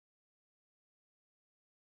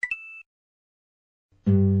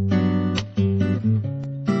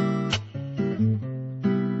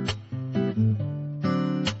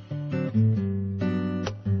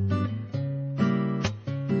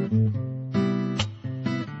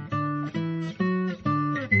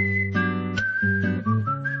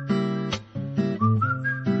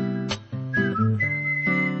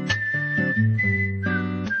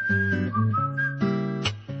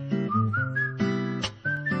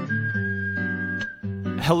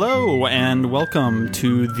Hello and welcome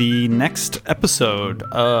to the next episode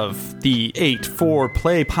of the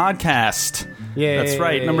 8-4-Play podcast. Yay. That's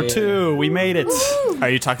right, number 2. We made it. Woo!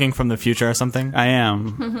 Are you talking from the future or something? I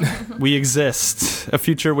am. We exist. A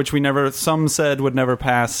future which some said would never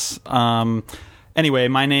pass. Anyway,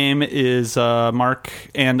 my name is Mark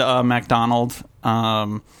and MacDonald.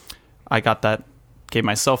 Gave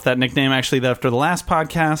myself that nickname actually after the last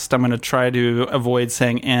podcast. I'm going to try to avoid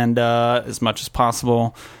saying "and" as much as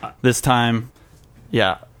possible this time.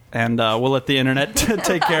 Yeah, and we'll let the internet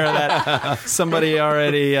take care of that. Somebody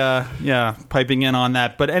already, piping in on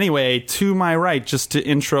that. But anyway, to my right, just to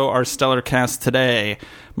intro our stellar cast today,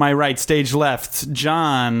 my right, stage left,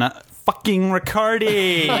 John fucking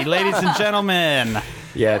Riccardi, ladies and gentlemen.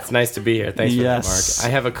 Yeah, it's nice to be here. Thanks for that, Mark. I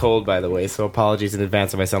have a cold, by the way, so apologies in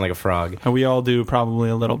advance if I sound like a frog. We all do, probably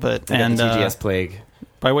a little bit. And the TGS plague.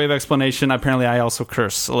 By way of explanation, apparently I also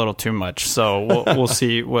curse a little too much, so we'll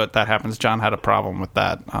see what that happens. John had a problem with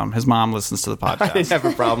that. His mom listens to the podcast. I didn't have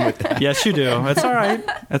a problem with that. Yes, you do. It's all right.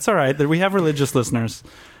 It's all right. We have religious listeners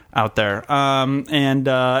out there. And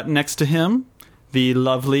next to him, the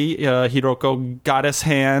lovely Hiroko Goddess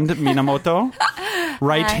Hand Minamoto.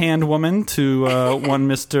 Right-hand woman to one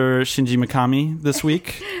Mr. Shinji Mikami this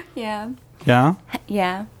week. Yeah. Yeah?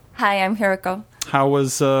 Yeah. Hi, I'm Hiroko. How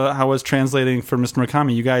was translating for Mr.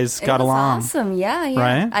 Mikami? You guys got along. Awesome. Yeah.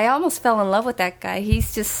 Right? I almost fell in love with that guy.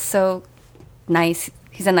 He's just so nice.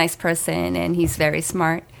 He's a nice person, and he's very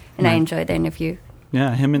smart, and I enjoyed the interview.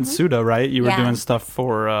 Yeah, him and Suda, right? You were doing stuff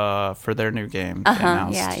for their new game.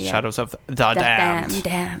 Yeah. Shadows of the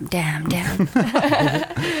Damned. Damn.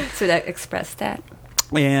 Suda expressed that.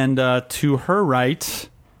 And to her right,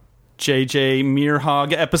 JJ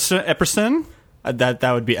Mearhog Epperson.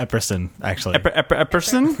 That would be Epperson, actually.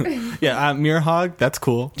 Epperson? Yeah, Mearhog, that's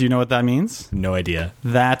cool. Do you know what that means? No idea.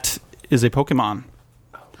 That is a Pokemon.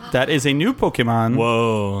 That is a new Pokemon.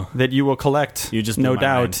 Whoa. That you will collect. You just no blew my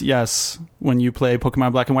doubt, mind. yes, when you play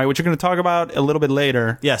Pokemon Black and White, which you're going to talk about a little bit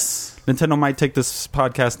later. Yes. Nintendo might take this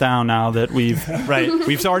podcast down now that we've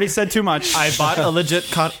we've already said too much. I bought a legit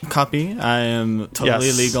copy. I am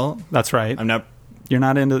totally legal. That's right. I'm not. You're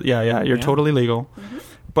not into. You're totally legal. Mm-hmm.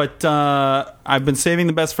 But I've been saving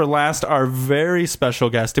the best for last. Our very special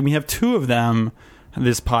guest, and we have 2 of them.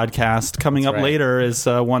 This podcast coming up later is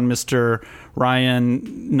one Mr.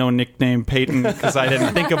 Ryan, no nickname Payton, because I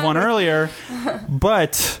didn't think of one earlier.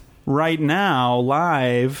 But right now,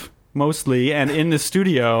 live mostly, and in the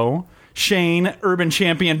studio, Shane Urban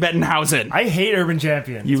Champion Bettenhausen. I hate Urban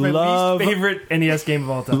Champion. You it's my love least favorite NES game of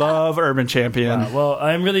all time. Love Urban Champion. Well,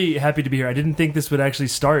 I'm really happy to be here. I didn't think this would actually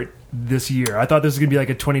start this year. I thought this was going to be like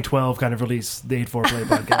a 2012 kind of release, the 8-4-Play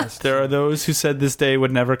podcast. There are those who said this day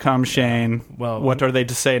would never come, Shane. Well, what are they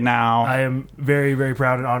to say now? I am very, very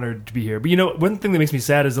proud and honored to be here. But you know, one thing that makes me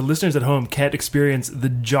sad is the listeners at home can't experience the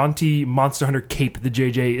jaunty Monster Hunter cape that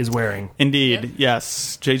JJ is wearing. Indeed,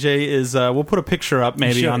 yes. JJ is, we'll put a picture up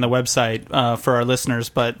maybe on the website for our listeners,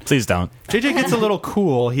 but please don't. JJ gets a little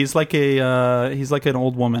cool. He's like an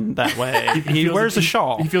old woman that way. He wears a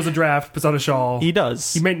shawl. He feels a draft, puts on a shawl. He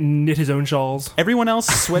does. He might knit his own shawls. Everyone else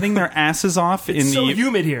sweating their asses off it's so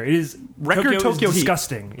humid here. It is record Tokyo is heat.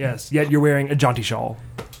 Disgusting. Yes, yet you're wearing a jaunty shawl.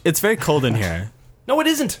 It's very cold in here. No, it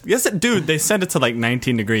isn't. Yes, dude, they sent it to like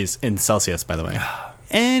 19 degrees in Celsius, by the way.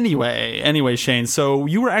 Anyway, Shane, so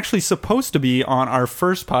you were actually supposed to be on our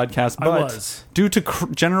first podcast, but I was. Due to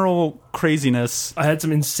general craziness, I had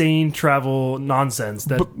some insane travel nonsense.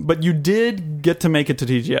 But you did get to make it to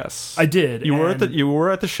TGS. I did. You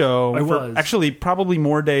were at the show. I was. Actually, probably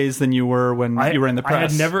more days than you were when you were in the press. I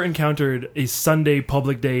had never encountered a Sunday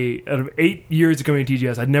public day out of 8 years of coming to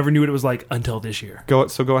TGS. I never knew what it was like until this year. Go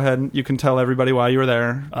ahead. You can tell everybody why you were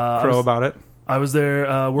there. About it. I was there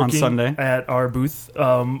working on Sunday at our booth. At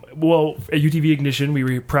UTV Ignition, we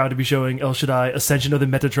were proud to be showing El Shaddai Ascension of the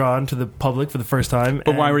Metatron to the public for the first time.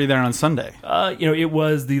 But why were you there on Sunday? It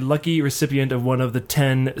was the lucky recipient of one of the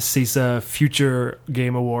 10 CISA Future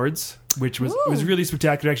Game Awards, which was it was really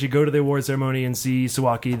spectacular to actually go to the award ceremony and see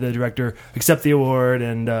Sawaki, the director, accept the award.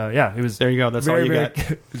 And it was... There you go. That's all you got.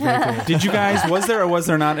 Very cool. Did you guys... Was there or was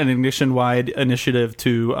there not an Ignition-wide initiative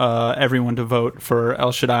to everyone to vote for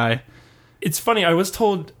El Shaddai? It's funny. I was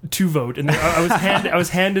told to vote, and I was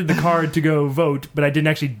handed the card to go vote, but I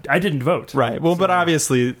didn't vote. Right. Well, but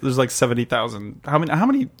obviously there's like 70,000. How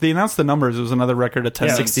many? They announced the numbers. It was another record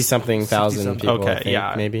attendance. 60-something thousand people. Okay. I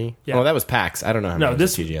think, maybe. Yeah. Well, that was PAX. I don't know how many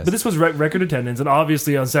was TGS. But this was record attendance, and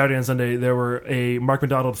obviously on Saturday and Sunday there were a Mark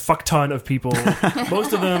McDonald fuck ton of people.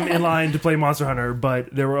 Most of them in line to play Monster Hunter, but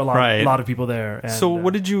there were a lot of people there. And, so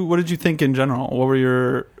what did you think in general? What were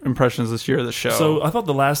your impressions this year of the show? So I thought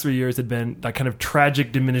the last 3 years had been been like kind of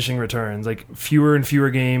tragic diminishing returns, like fewer and fewer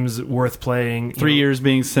games worth playing. 3 years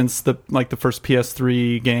being since the first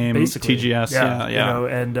PS3 game, basically. TGS. Yeah. You know,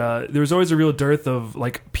 and there was always a real dearth of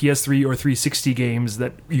like PS3 or 360 games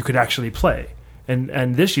that you could actually play.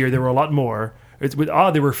 And this year there were a lot more.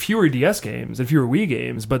 There were fewer DS games and fewer Wii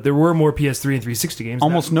games, but there were more PS3 and 360 games.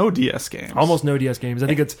 Almost no DS games. Almost no DS games. I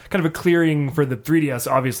think it's kind of a clearing for the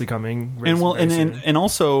 3DS, obviously coming. And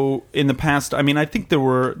also in the past, I mean, I think there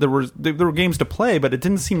were games to play, but it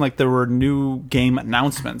didn't seem like there were new game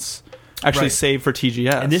announcements. Actually, saved for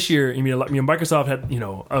TGS. And this year, Microsoft had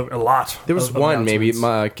a lot. There was one maybe.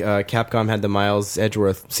 Capcom had the Miles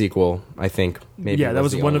Edgeworth sequel. I think maybe. Yeah, that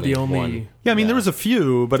was one of the only. One. Yeah, I mean there was a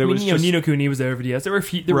few, but it was just Ni no Kuni was there for DS. There were a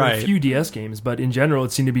few DS games, but in general,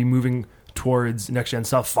 it seemed to be moving towards next gen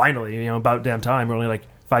stuff. Finally, about damn time. We're only like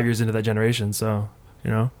 5 years into that generation, so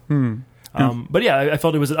But yeah, I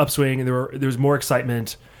felt it was an upswing, and there was more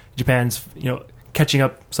excitement. Japan's catching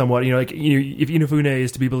up somewhat. If Inafune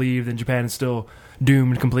is to be believed, then Japan is still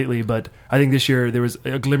doomed completely. But I think this year there was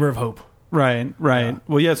a glimmer of hope. Right. Yeah.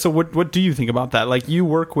 Well, yeah. So what do you think about that? Like, you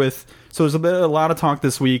work with. So there's a lot of talk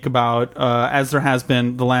this week about, as there has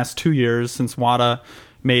been the last 2 years since Wada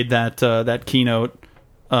made that keynote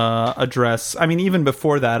address. I mean, even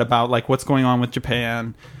before that, about like what's going on with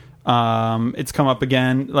Japan. It's come up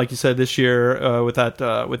again, like you said, this year with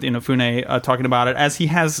Inafune talking about it, as he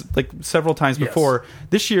has like several times before. Yes.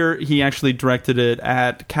 This year, he actually directed it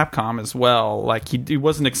at Capcom as well. Like he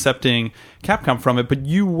wasn't accepting Capcom from it, but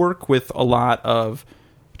you work with a lot of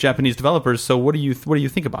Japanese developers. So what do you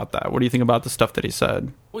think about that? What do you think about the stuff that he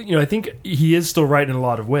said? Well, I think he is still right in a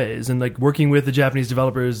lot of ways, and like working with the Japanese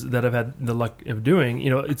developers that I've had the luck of doing,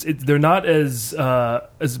 they're not as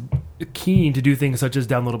keen to do things such as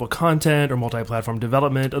downloadable content or multi-platform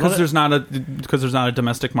development because there's not a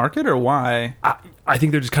domestic market, or why? I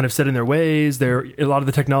think they're just kind of set in their ways. A lot of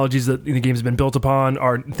the technologies that the game's been built upon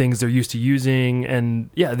are things they're used to using, and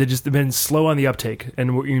they've been slow on the uptake.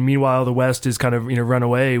 And meanwhile, the West is kind of run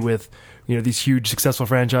away with these huge successful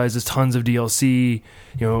franchises, tons of DLC,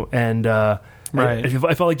 and right.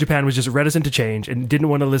 I felt like Japan was just reticent to change and didn't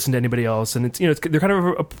want to listen to anybody else. And they're kind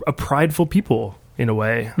of a prideful people in a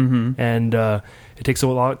way, and it takes a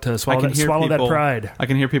lot to swallow that pride. I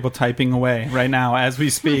can hear people typing away right now as we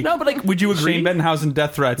speak. No, but like, would you agree? Shane Bettenhausen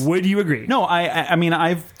death threats. Would you agree? No, I mean,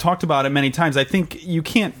 I've talked about it many times. I think you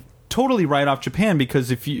can't totally write off Japan,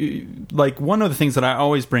 because if you like, one of the things that I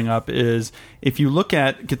always bring up is if you look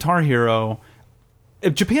at Guitar Hero,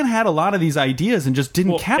 if Japan had a lot of these ideas and just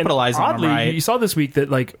didn't capitalize on them, right? You saw this week that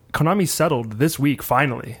like Konami settled this week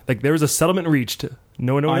finally. Like there was a settlement reached.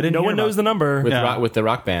 No one knows the number. With the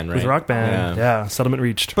Rock Band, right? With Rock Band, settlement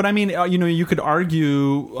reached. But I mean, you could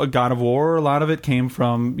argue God of War. A lot of it came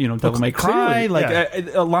from Devil May Cry.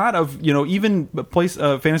 A lot of even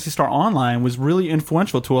Phantasy Star Online was really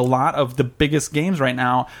influential to a lot of the biggest games right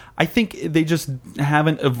now. I think they just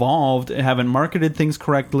haven't evolved, haven't marketed things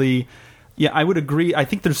correctly. Yeah, I would agree. I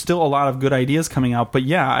think there's still a lot of good ideas coming out, but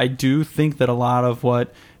yeah, I do think that a lot of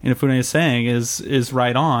what Inafune is saying is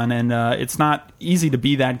right on, and it's not easy to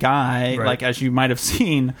be that guy, right. Like as you might have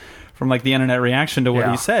seen from like the internet reaction to what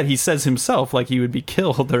he said. He says himself like he would be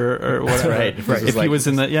killed or whatever. Right. If he was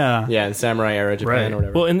in the in samurai era Japan or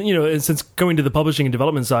whatever. Well, and since going to the publishing and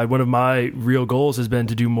development side, one of my real goals has been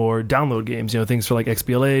to do more download games. Things for like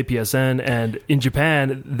XBLA, PSN, and in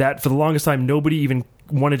Japan, that for the longest time nobody even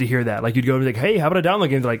wanted to hear that. Like you'd go and be like, "Hey, how about a download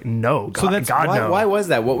game?" They're like, "No." Why was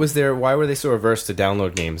that? What was there? Why were they so averse to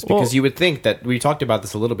download games? Because you would think that we talked about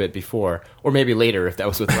this a little bit before, or maybe later if that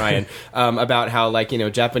was with Ryan, about how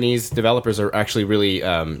Japanese developers are actually really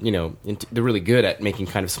they're really good at making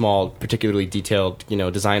kind of small, particularly detailed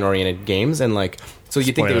design oriented games, and like. So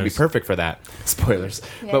you think they would be perfect for that? Spoilers.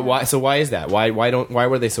 Yeah. But why? So why is that? Why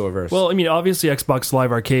were they so averse? Well, I mean, obviously, Xbox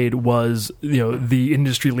Live Arcade was the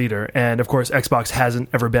industry leader, and of course, Xbox hasn't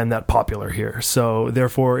ever been that popular here. So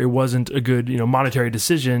therefore, it wasn't a good monetary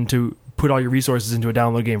decision to put all your resources into a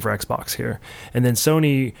download game for Xbox here. And then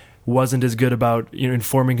Sony wasn't as good about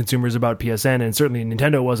informing consumers about PSN, and certainly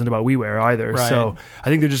Nintendo wasn't about WiiWare either. Right. So I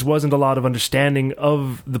think there just wasn't a lot of understanding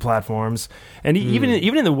of the platforms, and even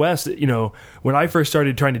in the West, when I first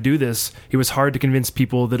started trying to do this, it was hard to convince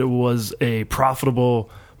people that it was a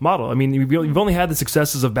profitable model. I mean, you've only had the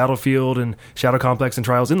successes of Battlefield and Shadow Complex and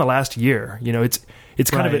Trials in the last year. it's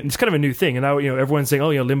kind of a new thing. And now, everyone's saying,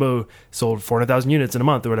 Limbo sold 400,000 units in a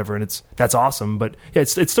month or whatever, and that's awesome. But yeah,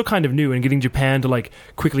 it's still kind of new, and getting Japan to like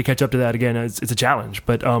quickly catch up to that again, it's a challenge.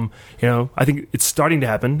 But I think it's starting to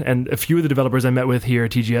happen, and a few of the developers I met with here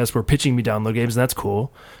at TGS were pitching me download games, and that's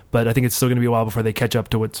cool. But I think it's still going to be a while before they catch up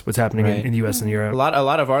to what's happening in the US and Europe. A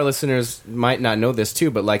lot of our listeners might not know this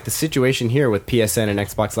too, but like the situation here with PSN and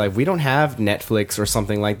Xbox Live, we don't have Netflix or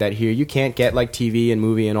something like that here. You can't get like TV and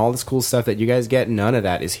movie and all this cool stuff that you guys get. None of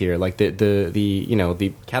that is here. Like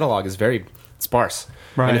the catalog is very sparse.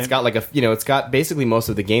 Right. And it's got like it's got basically most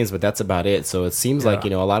of the games, but that's about it. So it seems like, a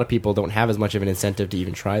lot of people don't have as much of an incentive to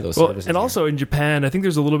even try those services. And also in Japan, I think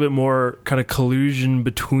there's a little bit more kind of collusion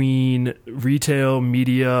between retail,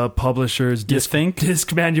 media, publishers, disc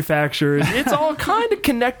manufacturers. It's all kind of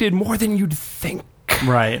connected more than you'd think.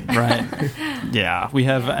 Right. Yeah, we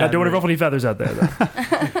have. Don't want to ruffle any feathers out there,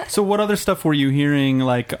 though. So, what other stuff were you hearing,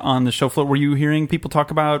 like on the show floor? Were you hearing people talk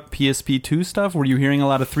about PSP2 stuff? Were you hearing a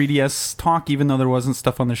lot of 3DS talk, even though there wasn't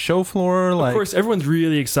stuff on the show floor? Of course, everyone's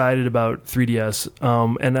really excited about 3DS,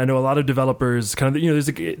 and I know a lot of developers kind of there's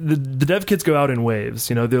the dev kits go out in waves.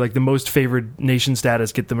 They're like the most favored nation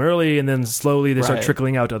status, get them early, and then slowly they start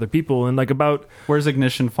trickling out to other people. And where's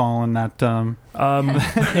Ignition fall in that? In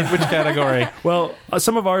which category? Well,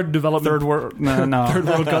 some of our development third world. Some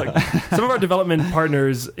of our development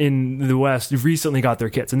partners in the West recently got their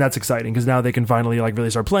kits, and that's exciting because now they can finally really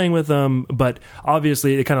start playing with them. But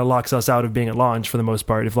obviously, it kind of locks us out of being at launch for the most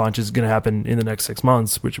part. If launch is going to happen in the next 6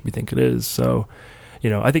 months, which we think it is, so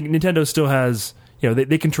I think Nintendo still has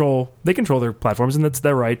they control their platforms, and that's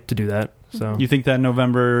their right to do that. So you think that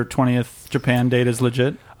November 20th Japan date is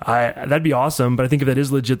legit? That'd be awesome, but I think if that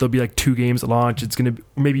is legit, there'll be like 2 games at launch. It's going to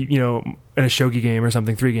maybe a shogi game or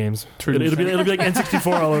something, 3 games. It'll be like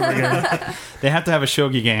N64 all over again. They have to have a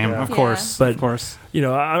shogi game, of course. But of course,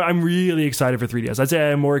 I'm really excited for 3DS. I'd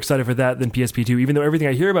say I'm more excited for that than PSP2. Even though everything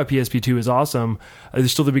I hear about PSP2 is awesome,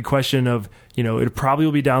 there's still the big question of it probably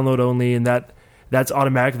will be download only, and that's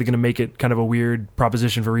automatically going to make it kind of a weird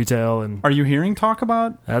proposition for retail. And are you hearing talk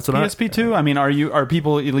about PSP2? I mean, are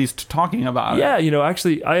people at least talking about it? Yeah,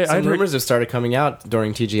 actually, I've rumors have started coming out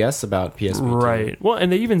during TGS about PSP2. Right. Well,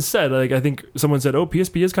 and they even said, I think someone said,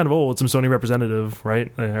 PSP is kind of old. Some Sony representative,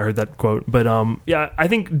 right? I heard that quote. But I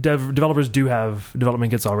think developers do have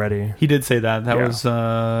development kits already. He did say that. That was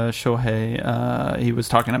Shohei. He was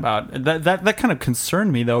talking about that kind of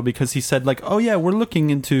concerned me though, because he said we're looking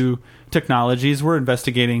into technologies, we're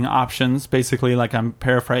investigating options, basically. Like, I'm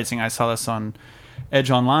paraphrasing, I saw this on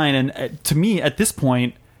Edge Online, and to me at this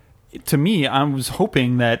point, I was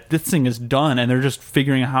hoping that this thing is done and they're just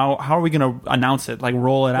figuring how are we going to announce it,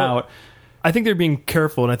 roll it out. I think they're being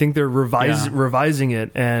careful, and I think they're revising it.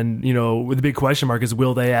 And with the big question mark is,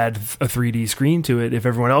 will they add a 3D screen to it if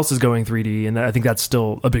everyone else is going 3D? And I think that's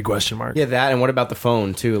still a big question mark. Yeah, that, and what about the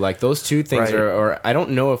phone too? Like, those two things are. I don't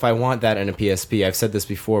know if I want that in a PSP. I've said this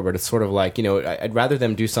before, but it's sort of like I'd rather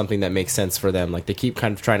them do something that makes sense for them. Like, they keep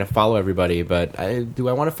kind of trying to follow everybody, but do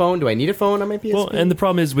I want a phone? Do I need a phone on my PSP? Well, and the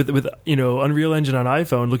problem is with Unreal Engine on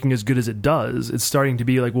iPhone looking as good as it does, it's starting to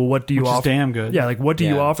be like, well, what do you offer? Damn good. Yeah, what do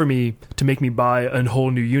you offer me to make me buy a whole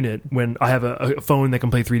new unit when I have a phone that can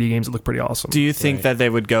play 3D games that look pretty awesome? Do you think that they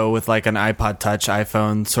would go with like an iPod Touch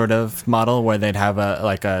iPhone sort of model where they'd have a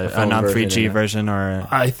non 3G version? Or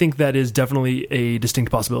I think that is definitely a distinct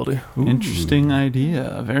possibility. Ooh. Interesting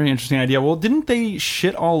idea. Very interesting idea. Well, didn't they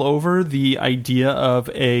shit all over the idea of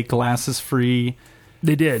a glasses-free?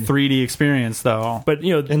 They did 3D experience, though, but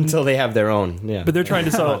until they have their own. Yeah, but they're trying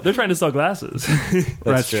to sell glasses.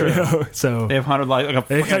 That's true. So they have a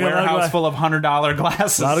warehouse full of $100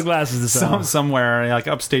 glasses. A lot of glasses to sell somewhere, like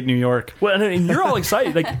upstate New York. Well, and you're all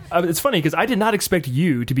excited. It's funny because I did not expect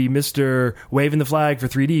you to be Mr. waving the flag for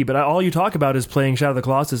 3D, but all you talk about is playing Shadow of the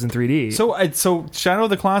Colossus in 3D. So Shadow of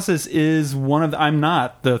the Colossus is one of I'm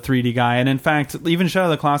not the 3D guy, and in fact, even Shadow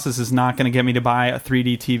of the Colossus is not going to get me to buy a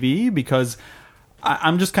 3D TV because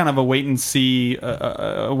I'm just kind of a wait and see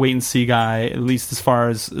guy, at least as far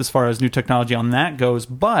as new technology on that goes.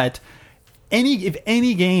 But if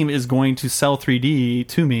any game is going to sell 3D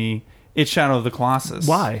to me, it's Shadow of the Colossus.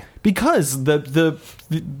 Why? Because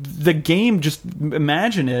the game, just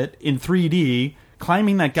imagine it in 3D,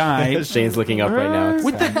 climbing that guy. Shane's looking up right now.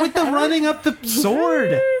 With the running up the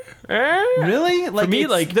sword. Really? For me,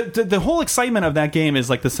 the whole excitement of that game is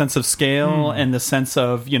like the sense of scale and the sense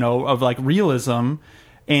of realism,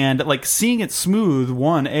 and like seeing it smooth.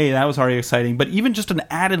 That was already exciting, but even just an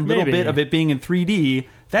added little bit of it being in 3D.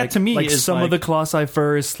 That to me is some of the Colossi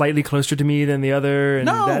fur is slightly closer to me than the other, and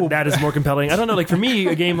that is more compelling. I don't know. Like, for me,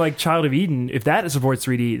 a game like Child of Eden, if that supports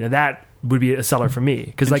 3D, would be a seller for me,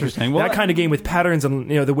 because like Interesting. Well, that kind of game with patterns and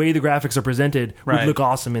the way the graphics are presented would Right. look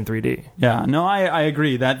awesome in 3D. Yeah, no, I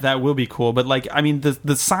agree that will be cool. But like, I mean,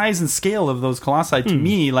 the size and scale of those colossi to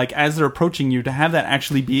me, like as they're approaching you, to have that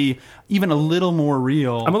actually be even a little more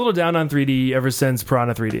real. I'm a little down on 3D ever since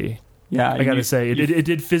Piranha 3D. Yeah, I gotta say, it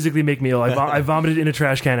did physically make me ill. I vomited in a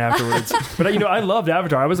trash can afterwards. But I loved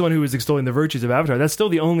Avatar. I was the one who was extolling the virtues of Avatar. That's still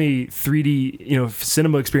the only 3D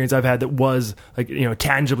cinema experience I've had that was like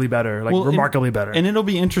tangibly better, like remarkably better. And it'll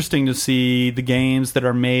be interesting to see the games that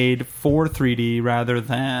are made for 3D rather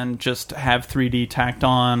than just have 3D tacked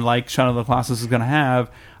on, like Shadow of the Colossus is going to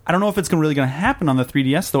have. I don't know if it's really going to happen on the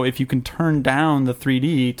 3DS though. If you can turn down the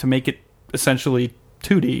 3D to make it essentially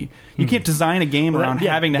 2D. You can't design a game around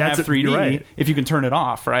having to have 3D if you can turn it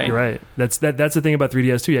off, right? You're right. That's the thing about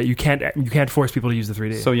 3DS too. Yeah, you can't force people to use the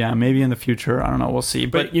 3D. So yeah, maybe in the future, I don't know, we'll see.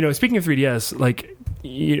 But speaking of 3DS, like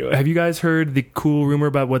have you guys heard the cool rumor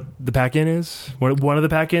about what the pack-in is? One of the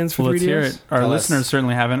pack-ins for 3DS? Let's hear it. Our listeners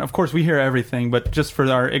certainly haven't. Of course, we hear everything, but just for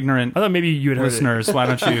our ignorant I thought maybe you had heard listeners, why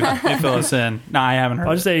don't you fill us in? No, I haven't heard.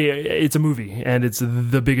 I'll just say it's a movie, and it's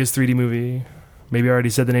the biggest 3D movie. Maybe I already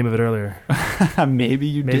said the name of it earlier. Maybe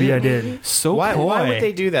you did. Maybe I did. So why would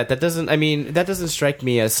they do that? That doesn't strike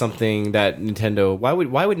me as something that Nintendo. Why would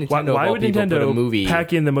Nintendo? Why would Nintendo put a movie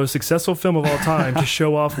pack in the most successful film of all time to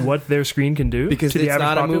show off what their screen can do? Because to the it's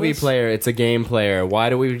not populace? a movie player; it's a game player. Why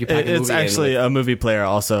do we pack a movie? It's actually a movie player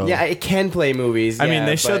also. Yeah, it can play movies. I mean,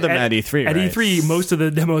 they showed them at E3. At right? E3, most of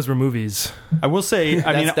the demos were movies. I will say,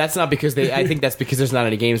 that's not because I think that's because there's not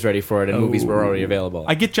any games ready for it, and movies were already available.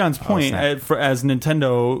 I get John's point. As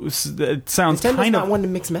Nintendo, it sounds Nintendo's kind not of one to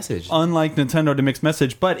mix message. unlike Nintendo to mix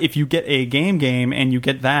message. But if you get a game and you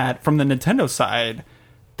get that from the Nintendo side,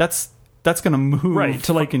 that's going to move Right,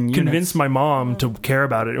 to like convince my mom to care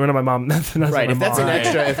about it. Or not my mom. That's Right, my if that's mom.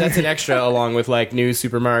 if that's an extra along with like new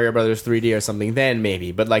Super Mario Brothers 3D or something, then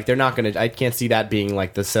maybe. But like they're not gonna. I can't see that being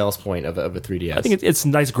like the sales point of a 3DS. I think it's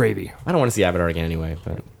nice gravy. I don't want to see Avatar again anyway.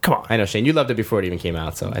 But Come on. I know Shane, you loved it before it even came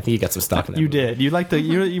out, so I think you got some stock in that. You movie. did. You like the.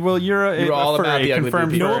 You're all a about furry, the ugly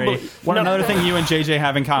confirmed movie. furry. Another thing you and JJ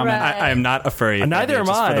have in common. Right. I am not a furry. Neither am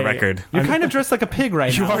just I. For the record. You're kind of dressed like a pig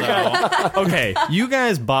right now. though. Okay, you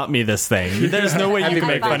guys bought me this thing. There's no way you can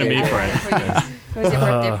make fun of me for it. It was your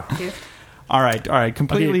birthday gift. All right.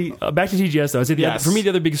 Completely. Okay, back to TGS though. I'd say Yes. for me the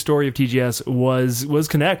other big story of TGS was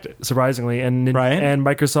Kinect, surprisingly, and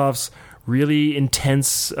Microsoft's really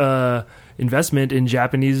intense investment in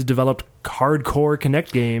Japanese developed hardcore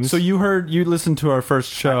Kinect games. So you listened to our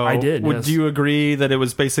first show. I did. Yes. Do you agree that it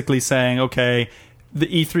was basically saying, okay, the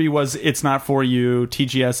E3 was it's not for you.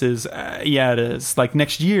 TGS is yeah, it is. Like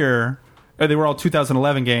next year. They were all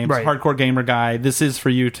 2011 games. Right. Hardcore Gamer Guy. This is for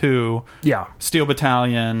you too. Yeah. Steel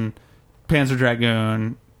Battalion, Panzer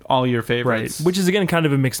Dragoon, all your favorites. Right, which is again kind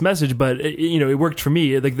of a mixed message, but it worked for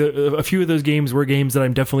me. Like a few of those games were games that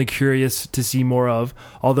I'm definitely curious to see more of.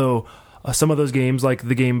 Although some of those games, like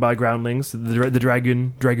the game by Groundlings, the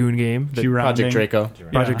Dragoon game, Project Draco.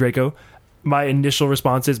 Project Draco, my initial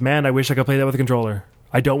response is, man, I wish I could play that with a controller.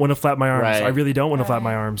 I don't want to flap my arms. Right. I really don't want to flap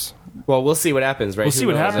my arms. Well, we'll see what happens, right? We'll see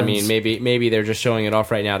what happens. I mean, maybe they're just showing it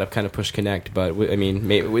off right now to kind of push Kinect, but I mean,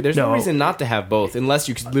 there's no reason not to have both, unless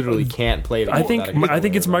you literally can't play them. I think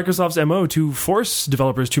it's Microsoft's MO to force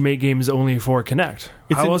developers to make games only for Kinect.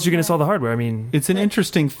 How else are you going to sell the hardware? I mean, it's an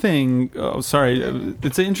interesting thing. It's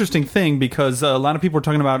an interesting thing because a lot of people were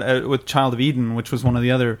talking about with Child of Eden, which was one of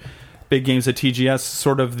the other big games at TGS,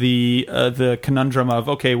 sort of the conundrum of,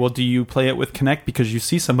 okay, well, do you play it with Kinect because you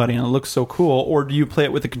see somebody and it looks so cool, or do you play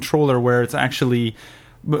it with a controller where it's actually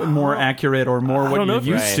more accurate or more what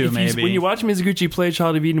you're used to, maybe? When you watch Mizuguchi play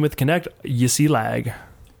Child of Eden with Kinect, you see lag.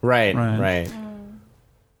 Right.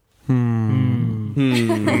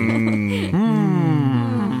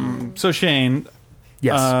 So, Shane,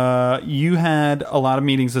 yes, you had a lot of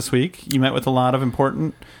meetings this week. You met with a lot of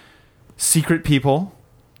important secret people.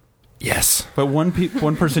 Yes. But one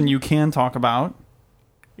person you can talk about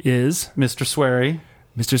is Mr. Swery.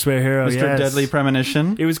 Mr. Swearhero, Mr. yes. Deadly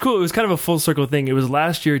Premonition. It was cool. It was kind of a full circle thing. It was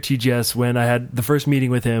last year at TGS when I had the first meeting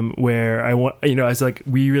with him where I was like,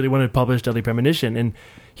 we really wanted to publish Deadly Premonition, and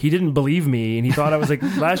he didn't believe me, and he thought I was like,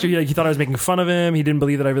 last year he thought I was making fun of him. He didn't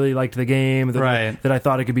believe that I really liked the game, that I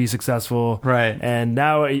thought it could be successful. Right. And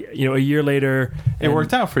now, a year later, it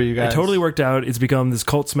worked out for you guys. It totally worked out. It's become this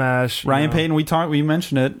cult smash. Ryan Payton, we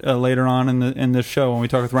mentioned it later on in this show when we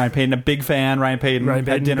talked with Ryan Payton, a big fan. Ryan Payton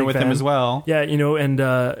had dinner with him as well. Yeah, and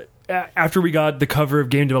after we got the cover of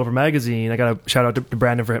Game Developer Magazine, I got to shout out to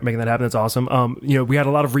Brandon for making that happen. That's awesome. We had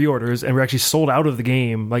a lot of reorders, and we're actually sold out of the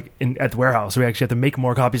game, at the warehouse. So we actually had to make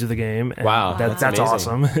more copies of the game. And wow, that's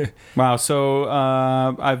awesome. Wow. So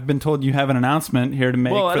I've been told you have an announcement here to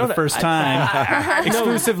make for the first time,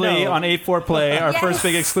 exclusively on 8-4 Play, our first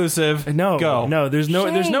big exclusive. No, there's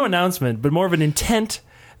no announcement, but more of an intent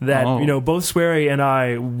that both Swery and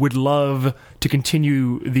I would love to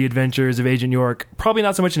continue the adventures of Agent York. Probably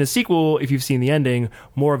not so much in a sequel if you've seen the ending,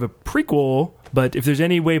 more of a prequel. But if there's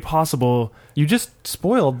any way possible, you just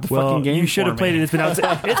spoiled the fucking game. You should have played it. It's been out.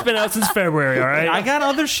 It's been out since February. All right. I got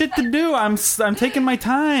other shit to do. I'm taking my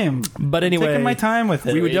time. But anyway, taking my time with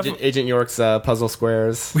it. We would Agent York's puzzle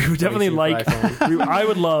squares. We would definitely I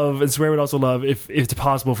would love, and Swery would also love, if it's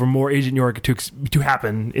possible, for more Agent York to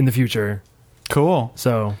happen in the future. Cool.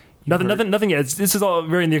 So. Nothing yet. This is all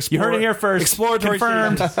very in the You heard it here first. Exploratory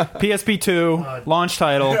confirmed. PSP 2 launch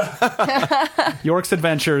title. York's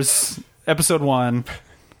Adventures, Episode 1.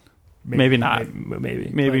 Maybe not.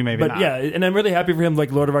 Maybe not. But yeah, and I'm really happy for him.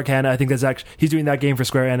 Like Lord of Arcana, I think that's actually he's doing that game for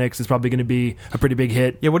Square Enix. It's probably going to be a pretty big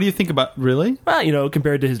hit. Yeah. What do you think about really? Well,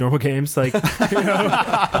 compared to his normal games, like.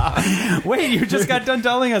 Wait, you just got done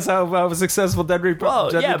telling us how successful Deadly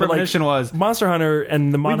Premonition was. Monster Hunter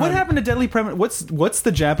and the what happened to Deadly Premonition? What's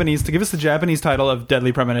the Japanese? To give us the Japanese title of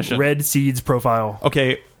Deadly Premonition. Red Seeds Profile.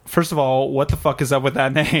 Okay. First of all, what the fuck is up with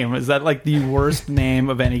that name? Is that like the worst name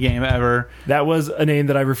of any game ever? That was a name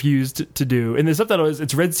that I refused to do. And the subtitle is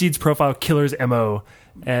it's Red Seeds Profile Killer's MO.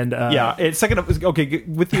 And it's second. Okay,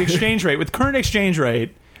 with the exchange rate, with current exchange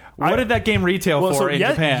rate, what did that game retail for in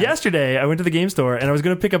Japan? Yesterday, I went to the game store and I was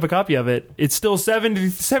going to pick up a copy of it. It's still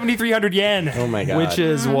 7,300 yen. Oh my god! Which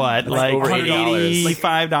is what, like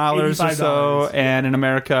 $85 or so, and in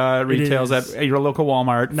America retails at your local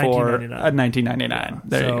Walmart for $19.99.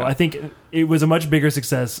 There you go. I think it was a much bigger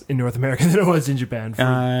success in North America than it was in Japan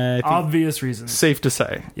for obvious reasons. Safe to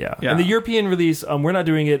say. Yeah. And the European release, we're not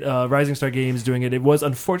doing it. Rising Star Games doing it. It was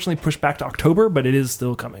unfortunately pushed back to October, but it is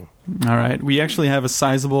still coming. All right. We actually have a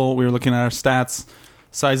sizable, we were looking at our stats,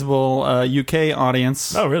 sizable UK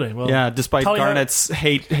audience. Oh, really? Well, yeah, despite Garnet's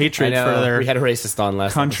hatred for their we had a racist on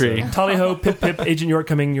last country. Tally-ho, pip, Agent York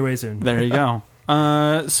coming your way soon. There you go.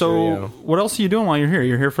 So what else are you doing while you're here?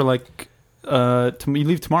 You're here for you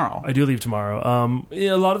leave tomorrow. I do leave tomorrow.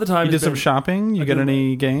 A lot of the time you did some shopping. You get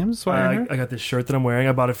any games while you're here? I got this shirt that I'm wearing.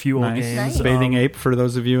 I bought a few old games. Nice. Bathing Ape for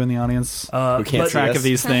those of you in the audience who can't track of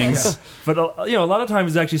these things. Yeah. But a lot of time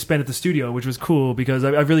is actually spent at the studio, which was cool because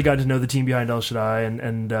I've really gotten to know the team behind El Shaddai, and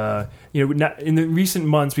in the recent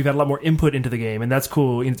months we've had a lot more input into the game, and that's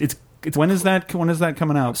cool. It's when is that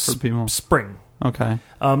coming out for people? Spring. Okay.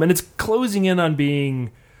 And it's closing in on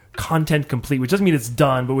being content complete, which doesn't mean it's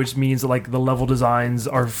done, but which means that the level designs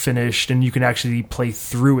are finished and you can actually play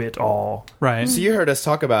through it all. Right. So you heard us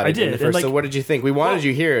talk about it. I did. So what did you think? We wanted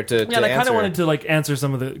you here to and I kind answer. of wanted to answer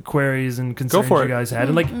some of the queries and concerns you guys had.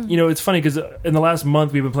 And it's funny because in the last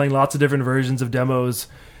month we've been playing lots of different versions of demos,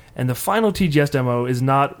 and the final TGS demo is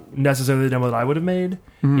not necessarily the demo that I would have made.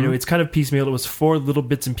 Mm-hmm. It's kind of piecemeal. It was 4 little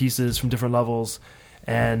bits and pieces from different levels,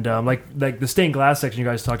 and like the stained glass section you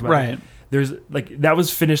guys talked about. Right. There's that was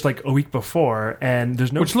finished a week before, and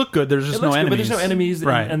there's no, which looked good. There's just no enemies, but there's no enemies,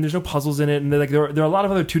 right? And there's no puzzles in it, and there are a lot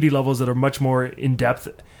of other 2D levels that are much more in depth,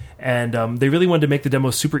 and they really wanted to make the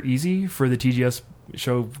demo super easy for the TGS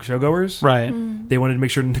showgoers. Right. They wanted to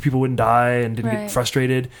make sure that people wouldn't die and didn't get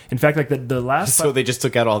frustrated. In fact, the last so they just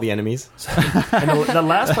took out all the enemies. And the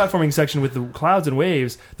last platforming section with the clouds and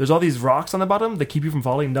waves, there's all these rocks on the bottom that keep you from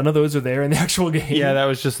falling. None of those are there in the actual game. Yeah, that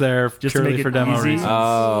was just there purely for demo reasons.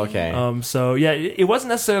 Oh, okay. So yeah, it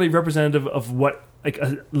wasn't necessarily representative of what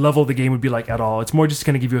a level of the game would be like at all. It's more just to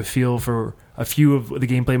kind of give you a feel for a few of the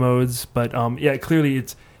gameplay modes. But clearly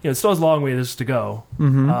it still has a long way to go.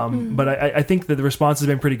 Mm-hmm. But I think that the response has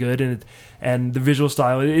been pretty good, and the visual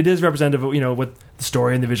style, it is representative of what the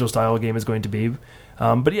story and the visual style of the game is going to be.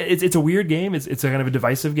 But yeah, it's a weird game. It's a kind of a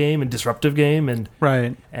divisive game and disruptive game, and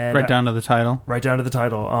right down to the title. Right down to the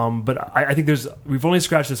title. But I think we've only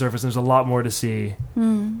scratched the surface, and there's a lot more to see.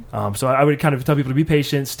 So I would kind of tell people to be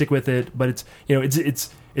patient, stick with it. But it's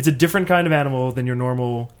a different kind of animal than your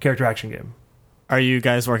normal character action game. Are you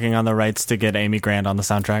guys working on the rights to get Amy Grant on the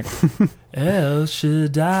soundtrack? El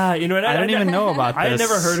Shaddai. I don't even know about this. I had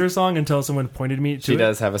never heard her song until someone pointed me to it. She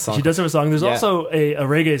does have a song. She does have a song. There's also a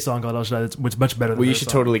reggae song called El Shaddai that's much better than Well, you should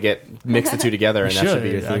totally mix the two together, and that should be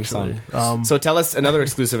your theme song. So tell us another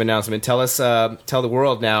exclusive announcement. Tell the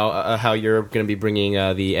world now how you're going to be bringing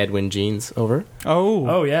the Edwin jeans over.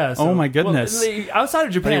 Oh yeah. Oh my goodness. Outside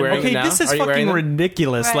of Japan. Okay, this is fucking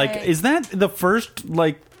ridiculous. Right. Is that the first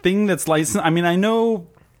thing that's licensed? I mean, I know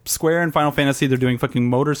Square and Final Fantasy, they're doing fucking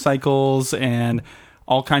motorcycles and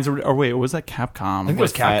all kinds of. Or wait, was that Capcom? I think it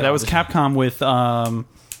was Capcom. That was Capcom with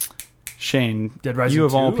Shane. Dead Rising you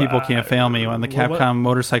of 2? all people can't fail me on the Capcom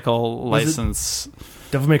motorcycle license.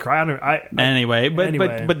 Devil May Cry. Anyway,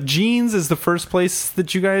 but Jeans is the first place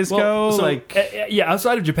that you guys go. So,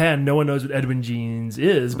 outside of Japan, no one knows what Edwin Jeans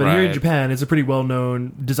is, but here in Japan, it's a pretty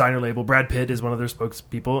well-known designer label. Brad Pitt is one of their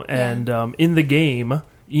spokespeople, and in the game,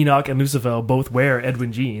 Enoch and Lucifer both wear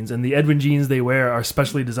Edwin jeans, and the Edwin jeans they wear are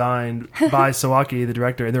specially designed by Sawaki, the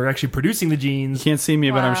director, and they're actually producing the jeans. You can't see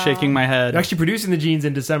me, but I'm shaking my head. They're actually producing the jeans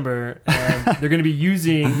in December, and they're going to be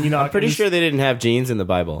using Enoch. I'm pretty sure they didn't have jeans in the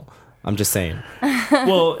Bible. I'm just saying.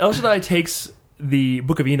 Well, El Shaddai takes the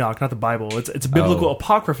Book of Enoch, not the Bible. It's a biblical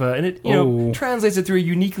apocrypha, and it translates it through a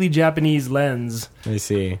uniquely Japanese lens. I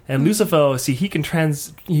see. And Lucifer, he can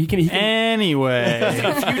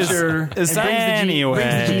anyway future is that brings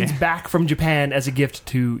the jeans back from Japan as a gift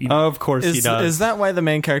to Enoch. Of course he does. Is that why the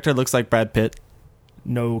main character looks like Brad Pitt?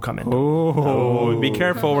 No comment. Be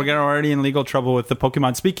careful. We're already in legal trouble with the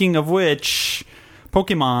Pokemon. Speaking of which,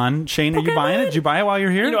 Pokemon. Shane, are you buying it? Did you buy it while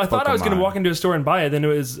you're here? I thought I was going to walk into a store and buy it, then it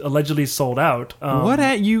was allegedly sold out.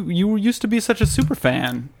 You used to be such a super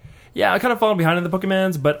fan. Yeah, I kind of fallen behind in the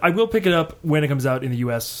Pokemons, but I will pick it up when it comes out in the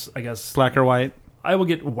US, I guess. Black or white? I will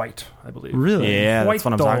get white, I believe. Really? Yeah, white that's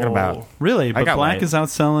what I'm talking about. Really? But black white. is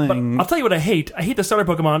outselling. But I'll tell you what I hate. I hate the starter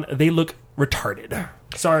Pokemon. They look retarded.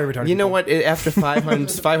 Sorry, retarded. You know what? After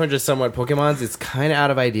 500 somewhat Pokemons, it's kind of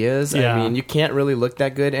out of ideas. Yeah. I mean, you can't really look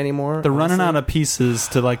that good anymore. They're running out of pieces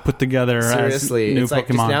to put together. Seriously, as new it's like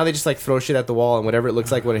Pokemon. now they just throw shit at the wall, and whatever it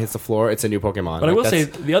looks like when it hits the floor, it's a new Pokemon. But I will say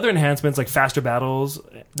the other enhancements, like faster battles,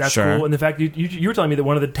 that's cool. And the fact you were telling me that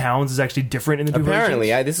one of the towns is actually different in the two apparently,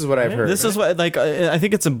 versions. this is what I've heard. This is what I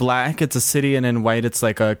think it's in black. It's a city, and in white, it's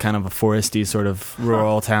like a kind of a foresty sort of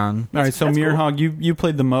rural town. All right, so That's Mirhog, you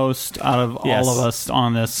played the most out of all of us on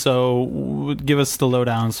this. So give us the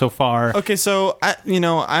lowdown so far. Okay, so I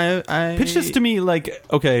pitch this to me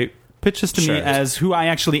pitch this to me as who I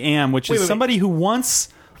actually am, which is somebody who once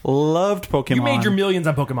loved Pokemon. You made your millions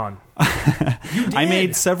on Pokemon. You did. I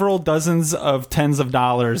made several dozens of tens of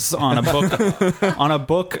dollars on a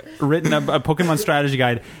book written a Pokemon strategy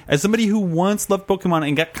guide. As somebody who once loved Pokemon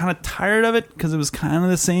and got kind of tired of it because it was kind of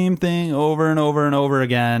the same thing over and over and over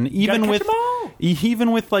again, even with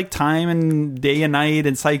time and day and night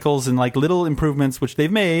and cycles and little improvements which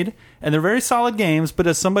they've made, and they're very solid games. But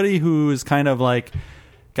as somebody who's kind of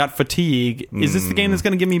got fatigue, is this the game that's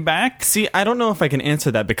going to give me back? See, I don't know if I can answer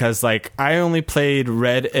that because I only played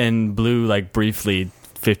Red and Blue briefly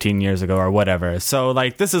 15 years ago or whatever. So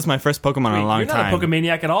this is my first Pokemon in a long time. You're not a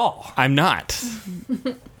Pokemaniac at all. I'm not.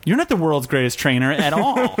 You're not the world's greatest trainer at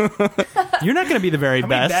all. You're not going to be the very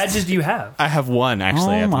best. How many badges do you have? I have one,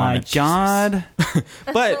 actually. Oh, my God.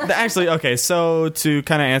 But actually, okay, so to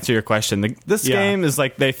kind of answer your question, this game is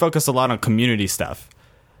they focus a lot on community stuff.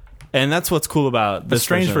 And that's what's cool about this. It's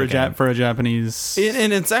strange for a Japanese.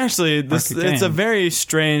 And it's actually it's a very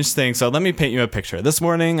strange thing. So let me paint you a picture. This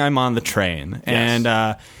morning I'm on the train, and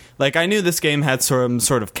I knew this game had some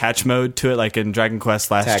sort of catch mode to it, like in Dragon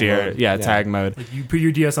Quest last tag year. Mode. Yeah, tag mode. You put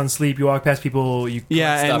your DS on sleep. You walk past people. You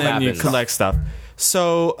and then you collect stuff.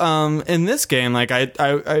 So in this game, I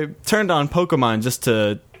turned on Pokemon just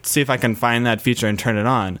to see if I can find that feature and turn it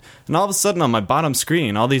on, and all of a sudden on my bottom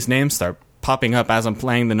screen, all these names start popping up as I'm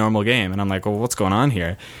playing the normal game, and I'm like, well, what's going on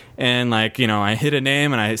here? And I hit a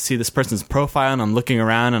name and I see this person's profile, and I'm looking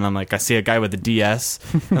around, and I'm I see a guy with a DS,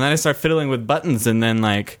 and then I start fiddling with buttons, and then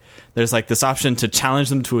there's this option to challenge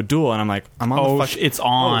them to a duel, and I'm I'm on it's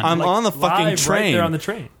on. I'm on the fucking train. Right there on the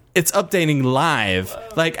train. It's updating live.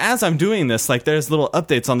 As I'm doing this, there's little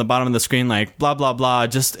updates on the bottom of the screen, blah blah blah.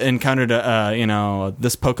 Just encountered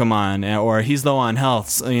this Pokemon, or he's low on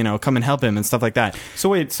health. Come and help him and stuff like that. So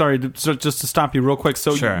wait, sorry, just to stop you real quick.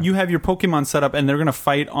 So you have your Pokemon set up, and they're going to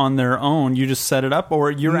fight on their own. You just set it up,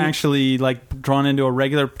 or you're actually drawn into a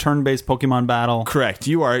regular turn-based Pokemon battle. Correct.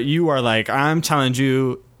 You are I'm challenging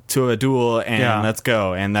you to a duel, and let's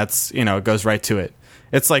go. And that's it goes right to it.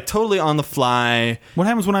 It's totally on the fly. What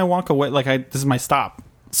happens when I walk away? This is my stop.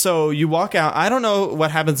 So you walk out. I don't know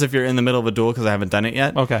what happens if you're in the middle of a duel because I haven't done it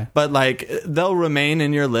yet. Okay. But they'll remain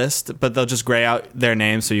in your list, but they'll just gray out their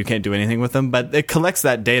names so you can't do anything with them. But it collects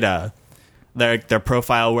that data, their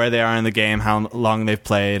profile, where they are in the game, how long they've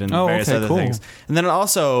played, and various other things. And then it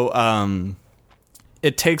also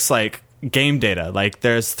it takes game data. Like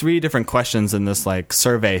there's 3 different questions in this like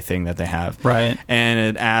survey thing that they have. Right. And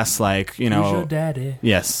it asks like, Who's your daddy?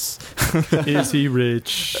 Yes. Is he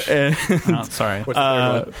rich? Oh, sorry. What's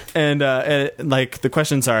the third one? Like the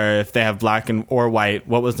questions are if they have black or white,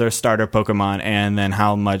 what was their starter Pokemon, and then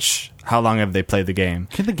how long have they played the game?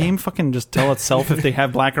 Can the game fucking just tell itself if they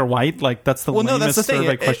have black or white? Like that's the lamest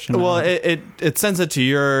survey question. It sends it to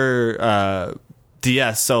your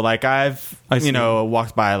DS. So like I've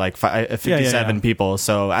walked by like 57 people.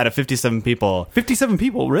 So out of 57 people, 57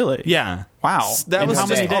 people, really? yeah. Wow. That In was how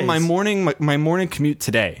many just on days? my morning commute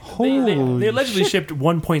today. They allegedly shipped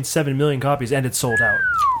 1.7 million copies, and it's sold out.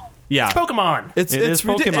 Yeah. Pokemon. It is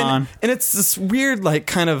Pokemon. And it's this weird, like,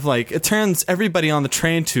 kind of like, it turns everybody on the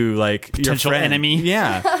train to, like, Potential your friend. enemy.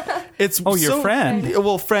 Yeah. It's your friend.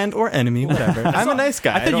 Well, friend or enemy, whatever. I'm a nice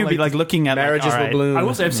guy. I thought you'd be like looking at Marriages will bloom. I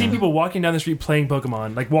will say, I've seen people walking down the street playing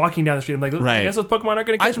Pokemon. Like, walking down the street. I'm like, Right. I guess those Pokemon aren't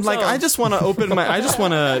going to catch themselves. I just want to I just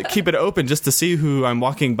want to keep it open just to see who I'm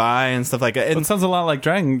walking by and stuff like that. And It sounds a lot like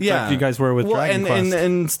Dragon. yeah, Like you guys were with Dragon Quest.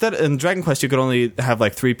 And instead in Dragon Quest you could only have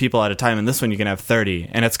like 3 people at a time. In this one you can have 30,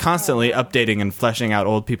 and it's constantly updating and fleshing out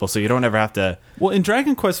old people, so you don't ever have to. Well, in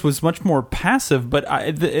Dragon Quest was much more passive, but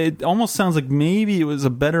it almost sounds like maybe it was a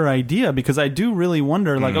better idea, because I do really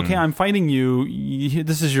wonder, like, okay, I'm fighting you.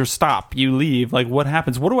 This is your stop. You leave. Like, what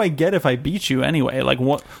happens? What do I get if I beat you anyway? Like,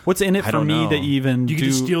 what's in it for me to even you do?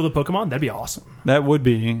 could just steal the Pokemon? That'd be awesome. That would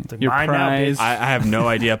be like, your mine now, prize. I have no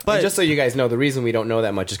idea, And but just so you guys know, the reason we don't know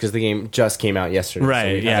that much is because the game just came out yesterday. Right,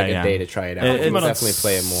 So we yeah, had like yeah. a day to try it out. It We'll came out definitely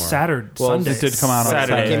play it more. Saturday, Well, Sunday. it did come out on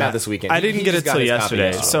Saturday. It came out this weekend. I didn't He get just it got till his copy yesterday,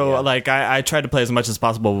 yesterday, so yeah. like I tried to play as much as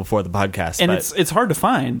possible before the podcast. and but it's hard to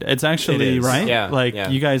find. It's actually It is. right. Yeah, like yeah.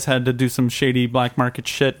 you guys had to do some shady black market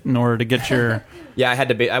shit in order to get your Yeah, I had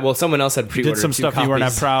to be. Well, someone else had pre-ordered did some 2 stuff you weren't that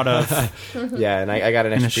copies. proud of Yeah, and I got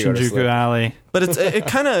an in a extra pre-order Shinjuku slip. alley. But it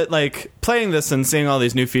kind of like playing this and seeing all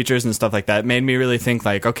these new features and stuff like that made me really think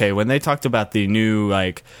like, okay, when they talked about the new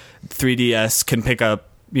like 3DS can pick up,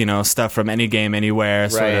 stuff from any game anywhere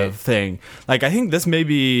sort Right. of thing. Like I think this may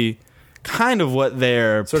be kind of what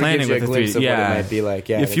they're Sort of planning gives you a with the glimpse 3D. of what it might be like.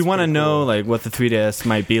 Yeah, if that's you want to pretty know cool. like what the 3DS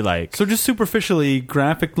might be like. So just superficially,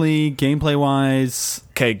 graphically, gameplay wise,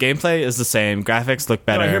 Okay, gameplay is the same. Graphics look No,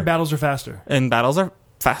 better. I hear battles are faster. and battles are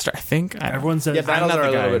faster, I think. I don't- Everyone says Yeah, battles not are the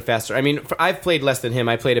a little guy. bit faster. I mean, I've played less than him.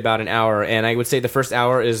 I played about an hour, and I would say the first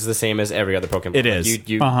hour is the same as every other Pokemon. It Like, is.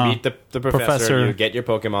 You beat the professor, Professor. you get your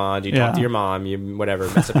Pokemon, you Yeah. talk to your mom, you whatever,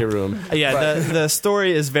 mess up your room. Yeah, the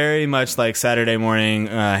story is very much like Saturday morning,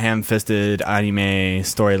 ham-fisted anime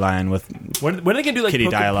storyline with when are they gonna do like Kitty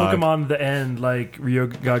dialogue. Pokemon the end, like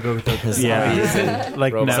Ryogago,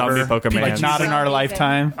 like Robots. never, Zombie Pokemon. like not in our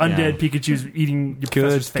lifetime. undead Pikachu's eating your Good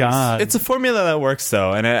professor's face. God. It's a formula that works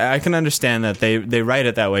though, and I can understand that they write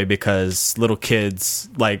it that way because little kids,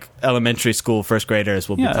 like elementary school first graders,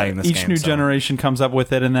 will be playing this each game. new so. generation comes up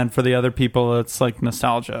with it, and then for the other people, it's like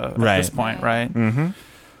nostalgia at Right. this point, right? Mm-hmm.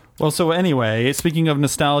 Well, so anyway, speaking of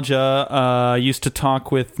nostalgia, I used to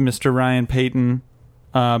talk with Mr. Ryan Payton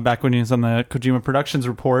back when he was on the Kojima Productions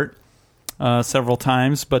report several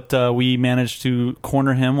times, but we managed to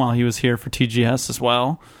corner him while he was here for TGS as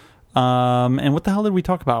well. And what the hell did we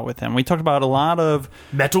talk about with him? We talked about a lot of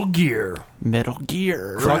Metal Gear. Metal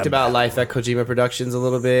Gear. We talked about life at Kojima Productions a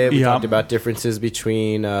little bit. We Yeah. talked about differences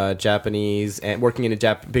between Japanese and working in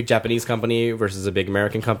a big Japanese company versus a big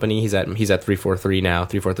American company. He's at 343 now,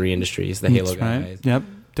 343 Industries, the Halo That's right. guys. Yep.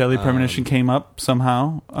 Deadly Premonition came up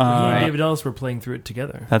somehow. He and David Ellis were playing through it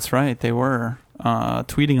together. That's right. They were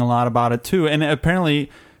tweeting a lot about it too, and apparently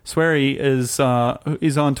Swery is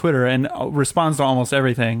on Twitter and responds to almost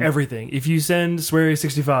everything. Everything. If you send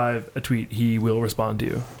Swery65 a tweet, he will respond to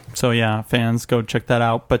you. So yeah, fans, go check that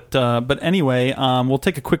out. But anyway, we'll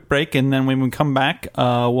take a quick break, and then when we come back,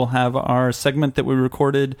 we'll have our segment that we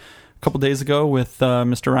recorded a couple days ago with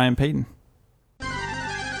Mr. Ryan Payton.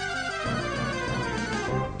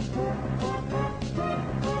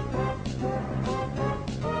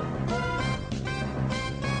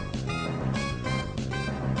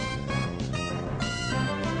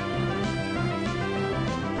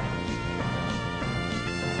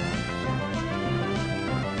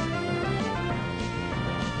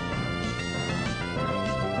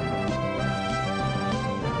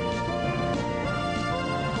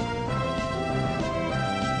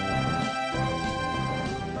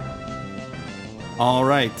 All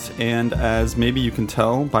right, and as maybe you can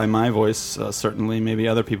tell by my voice, certainly maybe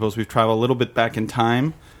other people's, we've traveled a little bit back in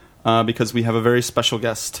time because we have a very special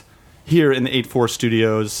guest here in the 8-4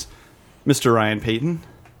 studios, Mr. Ryan Payton.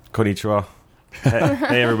 Konnichiwa.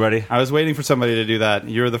 Hey everybody. I was waiting for somebody to do that.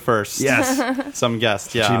 You're the first. Yes. Some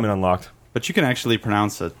guest, yeah. Achievement unlocked. But you can actually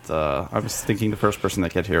pronounce it. I was thinking the first person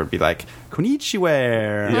that get here would be like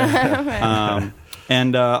konnichiwa.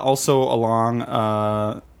 And also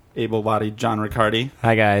along able-bodied John Riccardi.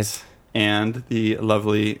 Hi, guys. And the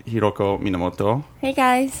lovely Hiroko Minamoto. Hey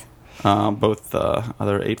guys. Both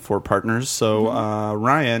other 8-4 partners. So,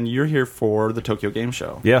 Ryan, you're here for the Tokyo Game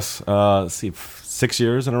Show. Yes. Let's see, 6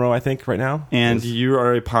 years in a row, I think, right now. And you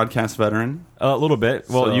are a podcast veteran. A little bit.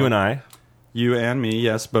 Well, So- you and I. You and me,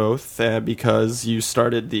 yes, both, because you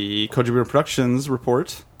started the Kojima Productions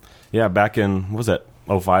report. Yeah, back in, what was it,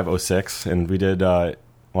 05, 06, and we did, I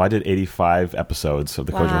did 85 episodes of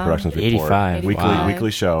the Kojima Wow. Productions report. 85.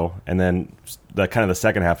 Weekly show, and then the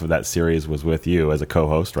second half of that series was with you as a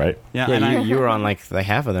co-host, right? Yeah, Yeah, and you were on like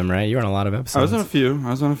half of them, right? You were on a lot of episodes. I was on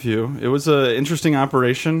a few. It was an interesting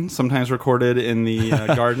operation, sometimes recorded in the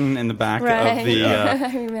garden in the back Right. of the I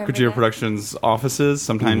remember Kojima that. Productions offices,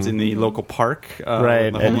 sometimes in the local park.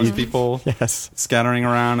 Right. The And homeless you- people Yes. scattering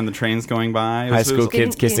around and the trains going by. High school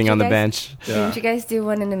kids Didn't kissing you on the guys- bench. Didn't you guys do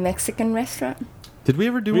one in a Mexican restaurant? Did we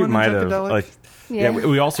ever do We one might in have. Junkadelic? Yeah,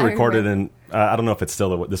 we also I recorded remember. in, I don't know if it's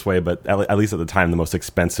still this way, but at least at the time, the most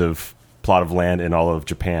expensive plot of land in all of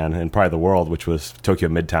Japan and probably the world, which was Tokyo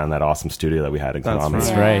Midtown, that awesome studio that we had in That's Konami. right.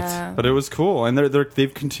 That's right. But it was cool, and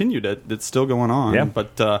they've continued it. It's still going on. Yeah.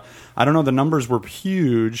 But I don't know. The numbers were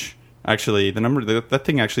huge. Actually, that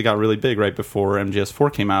thing actually got really big right before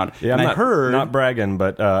MGS4 came out. Yeah, and I'm I heard not bragging,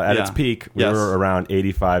 but at Yeah. its peak, we Yes. were around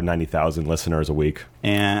 85, 90,000 listeners a week.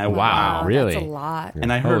 and Wow. really? That's a lot.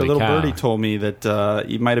 And I heard Holy a little cow. birdie told me that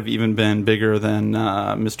you might have even been bigger than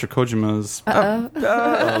Mr. Kojima's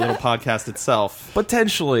little podcast itself.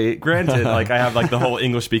 Potentially, granted, like I have like the whole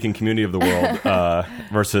English-speaking community of the world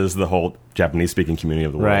versus the whole Japanese-speaking community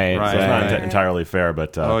of the world. Right, So it's right. not entirely fair,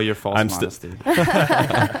 but Your false I'm modesty.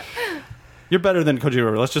 You're better than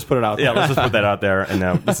Kojima. Let's just put it out there. yeah, let's just put that out there, and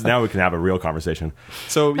now we can have a real conversation.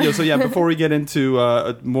 So before we get into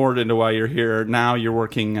more into why you're here, now you're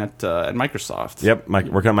working at Microsoft. Yep,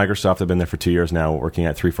 working at Microsoft. I've been there for 2 years now, working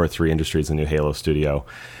at 343 Industries, the new Halo studio,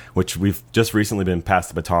 which we've just recently been passed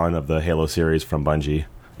the baton of the Halo series from Bungie,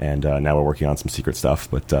 and now we're working on some secret stuff.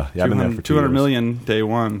 But yeah, I've been there for 2 200 years. million day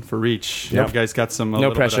one for Reach. Yep. You guys got some No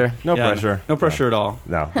pressure. No pressure. No pressure at all.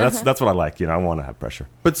 No, that's what I like. I want to have pressure.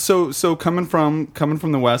 But so coming from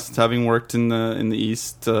the West, having worked in the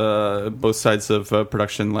East, both sides of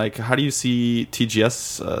production, like how do you see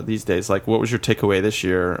TGS these days? Like, what was your takeaway this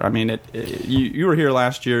year? I mean, you were here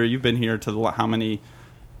last year. You've been here to how many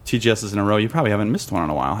TGSs in a row? You probably haven't missed one in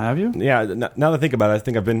a while, have you? Yeah. Now that I think about it, I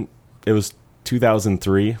think it was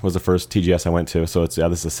 2003 was the first TGS I went to. So this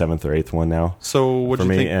is the 7th or 8th one now. So what for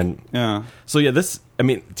do you me, think? and yeah. so yeah,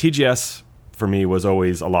 TGS for me was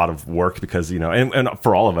always a lot of work because and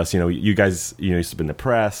for all of us, you guys used to be in the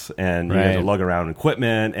press and you had to Right. lug around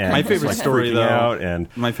equipment. And My favorite like story, freaking though, out and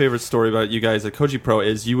my favorite story about you guys at Koji Pro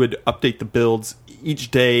is you would update the builds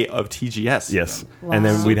each day of TGS. yes, Wow. and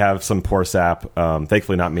then we'd have some poor sap.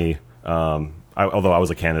 Thankfully, not me. Although I was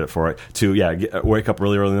a candidate for it, to wake up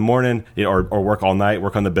really early in the morning, or work all night,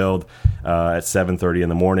 work on the build at 7:30 in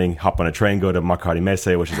the morning, hop on a train, go to Makari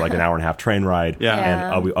Mese, which is like an hour and a half train ride,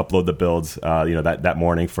 Yeah. and we upload the builds, that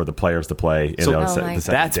morning for the players to play. So- Oh my the second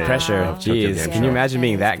That's day pressure. of Tokyo Jeez. Game Can Show. you imagine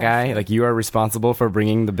being that That's guy? pressure. Like you are responsible for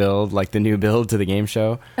bringing the build, like the new build to the game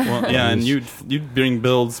show. Well, yeah, and you'd bring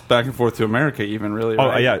builds back and forth to America, even really. Oh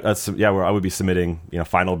Right? yeah, where I would be submitting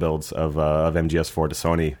final builds of MGS4 to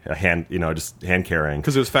Sony, just hand carrying.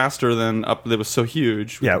 Because it was faster than it was so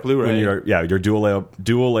huge with Yeah, the Blu-ray. when you're dual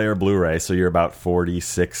layer Blu-ray, so you're about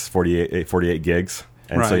 48 gigs,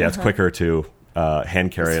 and so Right. it's quicker to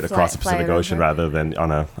hand carry it Just across the fly Pacific it Ocean over. rather than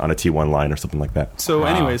on a T1 line or something like that. So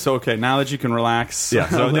anyway, okay, now that you can relax Yeah,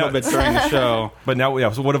 so a little now- bit during the show. But now,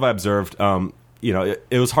 so what have I observed?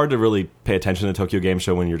 It was hard to really pay attention to Tokyo Game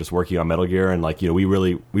Show when you're just working on Metal Gear, and we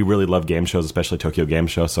really love game shows, especially Tokyo Game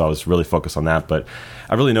Show. So I was really focused on that. But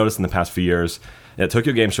I really noticed in the past few years,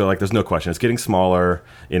 Tokyo Game Show, there's no question, it's getting smaller.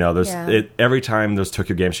 Every time there's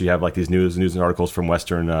Tokyo Game Show, you have these news and articles from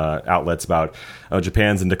Western outlets about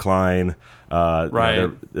Japan's in decline. Right.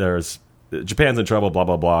 There's Japan's in trouble, blah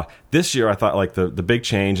blah blah. This year, I thought the big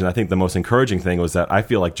change, and I think the most encouraging thing was that I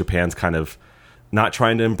feel like Japan's kind of not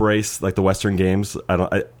trying to embrace the Western games.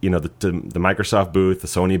 The Microsoft booth, the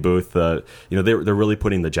Sony booth, they're really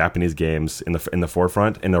putting the Japanese games in the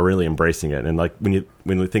forefront, and they're really embracing it. And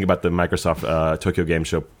when we think about the Microsoft Tokyo Game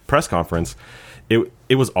Show press conference,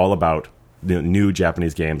 it was all about new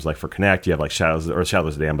Japanese games. Like for Kinect, you have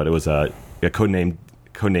Shadows Dam, but it was a codenamed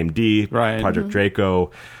Codename D, Right. Project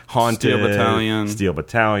Draco, Haunted, Steel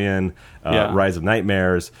Battalion, Rise of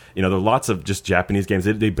Nightmares. You know, there are lots of just Japanese games.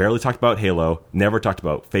 They barely talked about Halo, never talked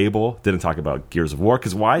about Fable, didn't talk about Gears of War.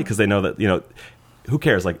 Because why? Because they know that, you know, who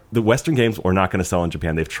cares? Like, the Western games are not going to sell in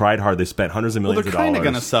Japan. They've tried hard. They've spent hundreds of millions of dollars. Well, they're kind of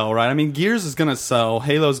going to sell, right? I mean, Gears is going to sell,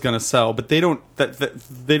 Halo's going to sell, but they don't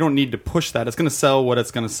need to push that. It's going to sell what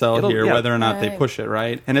it's going to sell here, whether or not they push it,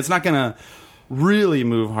 right? And it's not going to really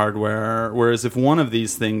move hardware. Whereas if one of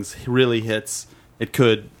these things really hits, it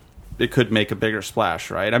could make a bigger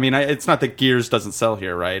splash, right? I mean, it's not that Gears doesn't sell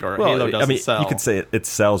here, right? Or Halo doesn't sell. You could say it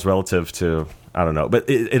sells relative to, I don't know, but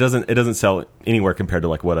it doesn't sell anywhere compared to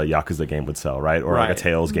like what a Yakuza game would sell, right? Or like a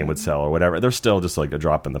Tales game would sell, or whatever. They're still just like a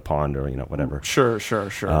drop in the pond, or, you know, whatever. Sure.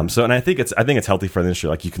 So, and I think it's healthy for the industry.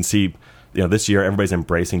 Like, you can see, you know, this year everybody's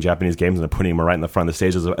embracing Japanese games and they're putting them right in the front of the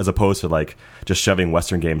stage, as opposed to like just shoving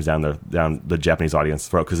Western games down the Japanese audience's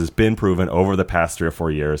throat. Because it's been proven over the past 3 or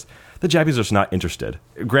 4 years the Japanese are just not interested.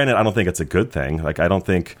 Granted, I don't think it's a good thing. Like, I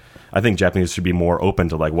think Japanese should be more open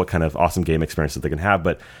to like what kind of awesome game experiences they can have.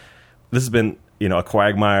 But this has been, you know, a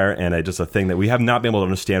quagmire and just a thing that we have not been able to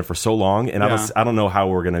understand for so long. And I don't know how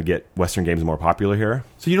we're going to get Western games more popular here.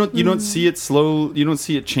 So you don't see it slow. You don't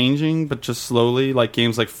see it changing, but just slowly. Like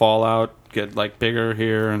games like Fallout get like bigger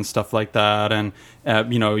here and stuff like that. And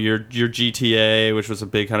you know, your GTA, which was a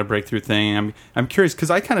big kind of breakthrough thing. I'm curious because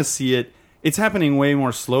I kind of see it. It's happening way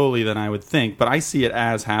more slowly than I would think, but I see it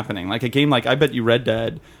as happening. Like a game like, I bet you Red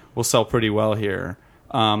Dead will sell pretty well here,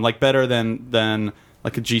 like better than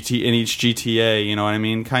like in each GTA. You know what I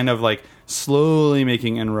mean? Kind of like slowly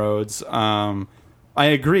making inroads. I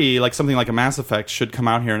agree. Like something like a Mass Effect should come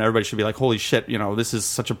out here, and everybody should be like, "Holy shit!" You know, this is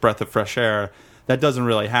such a breath of fresh air. That doesn't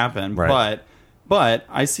really happen, right. But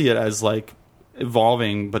I see it as like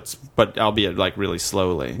evolving, but albeit like really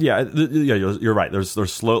slowly. Yeah, you're right. There's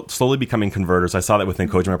slowly becoming converters. I saw that within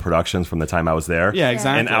Kojima Productions from the time I was there. Yeah,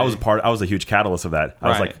 exactly. And I was a huge catalyst of that. I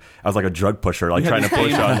was like a drug pusher, like trying to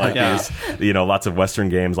push on like these, you know, lots of Western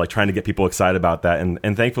games, like trying to get people excited about that.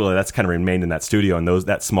 And thankfully that's kind of remained in that studio and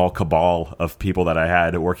that small cabal of people that I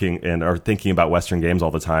had working and are thinking about Western games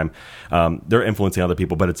all the time. They're influencing other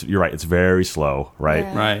people, but you're right. It's very slow, right?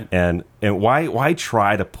 Yeah. Right. And why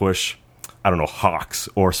try to push, I don't know, Hawks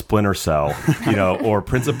or Splinter Cell, you know, or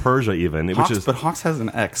Prince of Persia even, but Hawks has an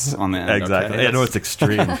X on the end. Exactly. Okay? I know it's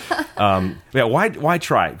extreme. Why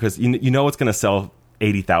try? Because you know it's going to sell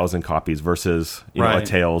 80,000 copies versus a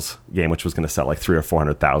Tales game which was going to sell like 300,000 or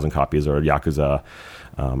 400,000 copies, or Yakuza.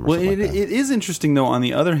 It is interesting though. On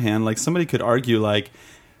the other hand, like somebody could argue, like,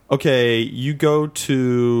 okay, you go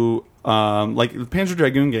to. Like the Panzer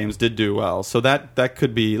Dragoon games did do well, so that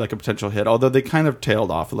could be like a potential hit. Although they kind of tailed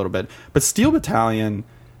off a little bit. But Steel Battalion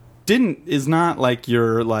is not like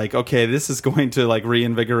you're like, okay, this is going to like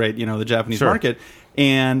reinvigorate, you know, the Japanese market.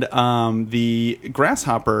 And the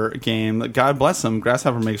Grasshopper game, God bless them,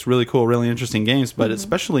 Grasshopper makes really cool, really interesting games, but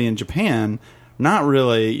especially in Japan, not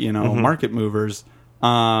really, you know, market movers.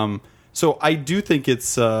 So I do think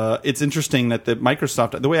it's interesting that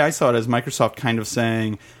the way I saw it is Microsoft kind of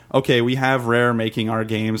saying, okay, we have Rare making our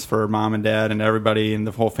games for mom and dad and everybody and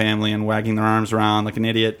the whole family and wagging their arms around like an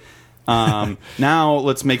idiot. Now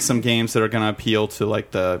let's make some games that are going to appeal to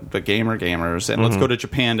like the gamers, and let's go to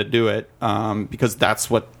Japan to do it, because that's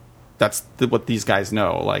what these guys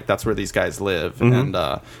know. Like that's where these guys live,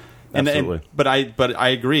 Absolutely. But I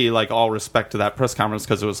agree. Like all respect to that press conference,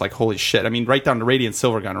 because it was like, holy shit. I mean, right down to Radiant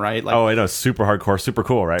Silvergun, right? Like, oh, I know, super hardcore, super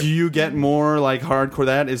cool, right? Do you get more like hardcore?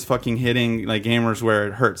 That is fucking hitting like gamers where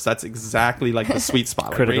it hurts. That's exactly like the sweet spot.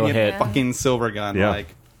 Like, Critical Radiant hit. fucking Silvergun. Yeah.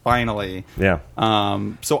 Like finally. Yeah.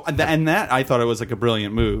 So that I thought it was like a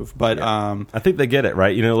brilliant move, but I think they get it,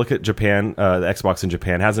 right? You know, look at Japan. The Xbox in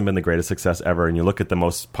Japan hasn't been the greatest success ever, and you look at the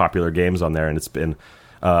most popular games on there, and it's been.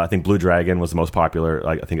 I think Blue Dragon was the most popular.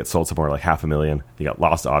 Like, I think it sold somewhere like 500,000. You got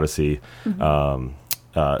Lost Odyssey,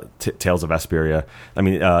 Tales of Vesperia. I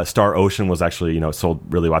mean, Star Ocean was actually, you know,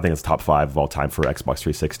 sold really well. I think it's top 5 of all time for Xbox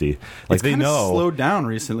 360. Like, it's kind of slowed down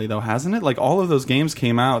recently, though, hasn't it? Like all of those games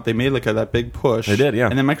came out, they made like that big push. They did, yeah.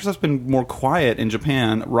 And then Microsoft's been more quiet in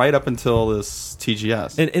Japan right up until this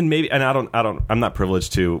TGS. And maybe, and I'm not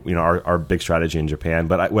privileged to, you know, our big strategy in Japan,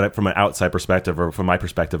 but from an outside perspective, or from my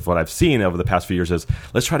perspective, what I've seen over the past few years is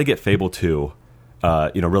let's try to get Fable 2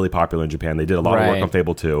 really popular in Japan. They did a lot of work on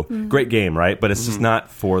Fable 2. Great game, right? But it's just not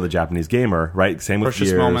for the Japanese gamer, right? Same with Precious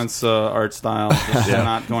Gears. Moments art style, just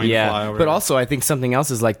not going to fly over. But also, I think something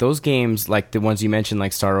else is like those games, like the ones you mentioned,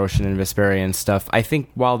 like Star Ocean and Vesperia and stuff. I think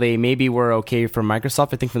while they maybe were okay for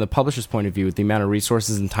Microsoft, I think from the publisher's point of view, with the amount of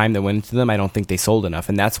resources and time that went into them, I don't think they sold enough,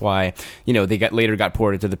 and that's why they later got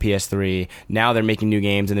ported to the PS3. Now they're making new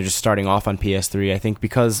games and they're just starting off on PS3. I think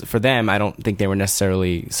because for them, I don't think they were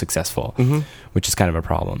necessarily successful, which is kind of a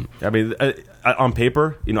problem. I mean, on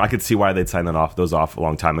paper, I could see why they'd sign those off a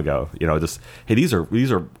long time ago. Just hey, these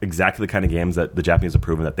are exactly the kind of games that the Japanese have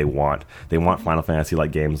proven that they want. They want Final Fantasy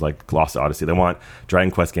like games like Lost Odyssey. They want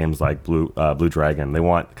Dragon Quest games like Blue Dragon. They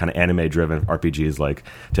want kind of anime driven RPGs like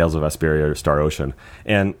Tales of Vesperia or Star Ocean.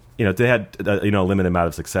 And they had a limited amount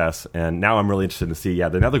of success, and now I'm really interested to see. Yeah,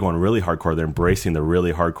 they're going really hardcore. They're embracing the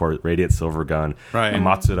really hardcore Radiant Silvergun, right? And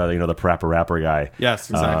Matsuda, the Parappa Rapper guy.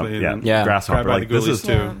 Yes, exactly. Grasshopper. Like this is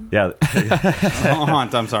too. Yeah.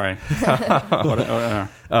 Haunt. I'm sorry.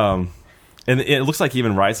 And it looks like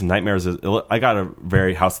even Rise of Nightmares. I got a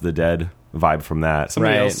very House of the Dead vibe from that.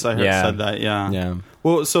 Somebody else I heard said that. Yeah.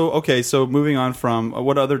 Well, so moving on from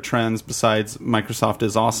what other trends besides Microsoft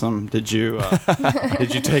is awesome did you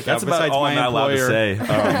take That's out? about Besides all my I'm not allowed to say.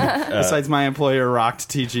 Besides my employer rocked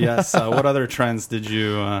TGS, what other trends did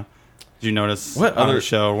you notice what on other the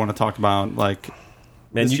show or want to talk about? Like,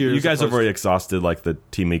 man, you guys have already exhausted like the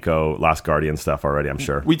Team Ico Last Guardian stuff already. I'm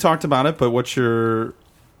sure we talked about it, but you're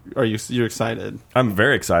excited? I'm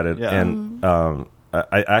very excited, and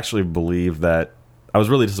I actually believe that I was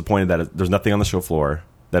really disappointed that there's nothing on the show floor.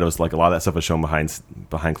 That it was like a lot of that stuff was shown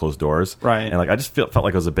behind closed doors, right? And like I just felt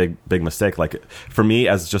like it was a big mistake. Like for me,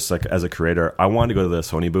 as a creator, I wanted to go to the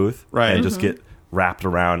Sony booth, right, and just get wrapped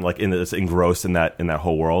around like engrossed in that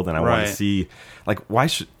whole world, and I wanted to see like why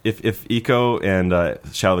should if Ico and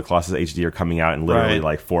Shadow of the Colossus HD are coming out in literally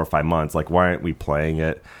like 4 or 5 months, like why aren't we playing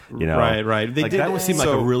it? Right. That would seem like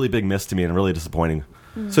a really big miss to me and really disappointing.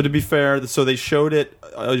 So to be fair, so they showed it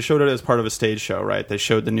as part of a stage show, right? They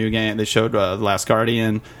showed the new game, they showed The Last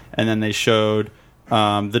Guardian, and then they showed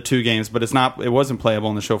the two games, but it wasn't playable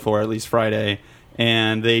on the show floor, at least Friday.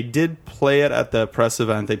 And they did play it at the press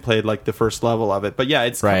event. They played like the first level of it, but yeah,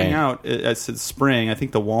 it's coming out. It's spring. I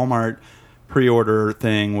think the Walmart pre-order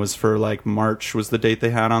thing was for like March was the date they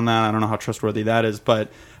had on that. I don't know how trustworthy that is,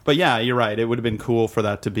 but yeah, you're right. It would have been cool for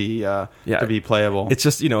that to be playable. It's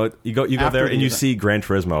just you go there and you see Gran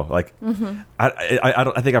Turismo. Like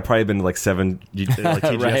I think I've probably been to like 7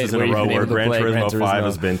 TGSs in a row where Gran Turismo 5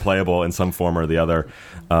 has been playable in some form or the other.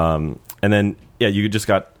 And then you just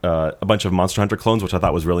got a bunch of Monster Hunter clones, which I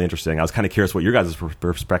thought was really interesting. I was kind of curious what your guys'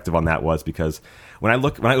 perspective on that was, because when I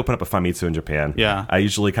open up a Famitsu in Japan, I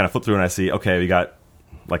usually kind of flip through and I see, okay, we got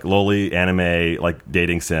like loli anime, like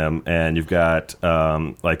dating sim, and you've got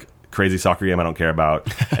like crazy soccer game I don't care about,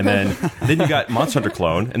 and then you got Monster Hunter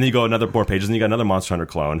clone, and then you go more pages, and you got another Monster Hunter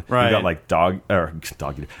clone. Right. You got like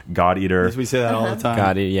God Eater. Yes, we say that all the time.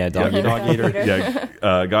 God Eater. Dog Eater.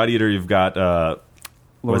 God Eater. You've got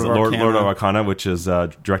Lord of Arcana, which is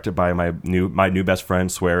directed by my new best friend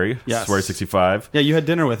Swery. Yes. Swery65. Yeah, you had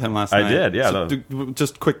dinner with him last night. I did. Yeah. So,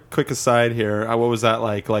 just quick aside here. What was that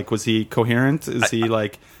like? Like, was he coherent? Is he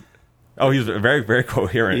like? Oh, he's very, very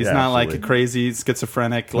coherent. He's not like a crazy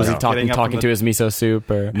schizophrenic. Was he talking to his miso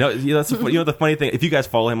soup? Or no? That's the funny thing. If you guys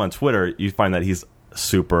follow him on Twitter, you find that he's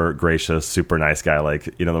super gracious, super nice guy. Like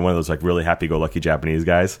one of those like really happy-go-lucky Japanese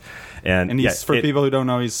guys. And he's for people who don't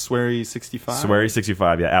know, he's Swery65.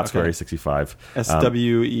 Swery65, at Swery65.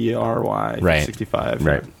 SWERY 65.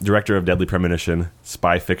 Right. Director of Deadly Premonition,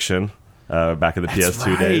 Spy Fiction. Back in the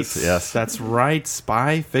PS2 days, yes, that's right.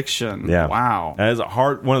 Spy Fiction. Yeah, wow. And it's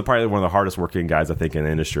probably one of the hardest working guys I think in the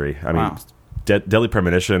industry. I mean, Deadly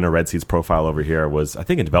Premonition, or Red Seed's profile over here, was I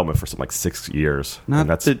think in development for something like 6 years. Not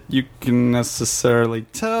that you can necessarily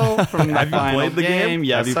tell from the have you final played the game?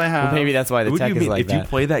 Yes, I have. Well, maybe that's why the tech is like if that. If you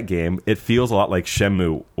play that game, it feels a lot like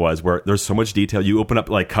Shenmue was, where there's so much detail. You open up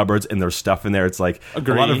like cupboards and there's stuff in there. It's like a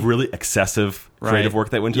lot of really excessive creative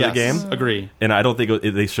work that went into the game. Agree. And I don't think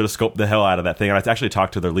they should have scoped the hell out of that thing. And I actually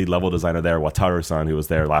talked to their lead level designer there, Wataru-san, who was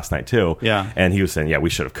there last night too. Yeah. And he was saying,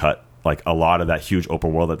 we should have cut like a lot of that huge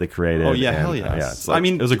open world that they created. Oh yeah, and, hell yes. It's like, I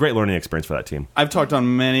mean, it was a great learning experience for that team. I've talked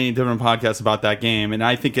on many different podcasts about that game, and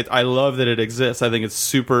I think I love that it exists. I think it's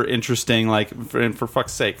super interesting. Like, for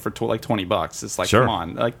fuck's sake, for like $20, it's like, come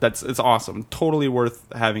on, like it's awesome, totally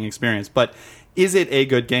worth having experience. But is it a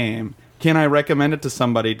good game? Can I recommend it to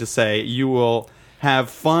somebody to say you will have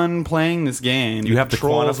fun playing this game. You have to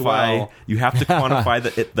quantify. You have to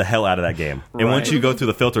quantify the hell out of that game. And once you go through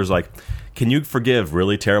the filters, like, can you forgive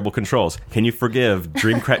really terrible controls? Can you forgive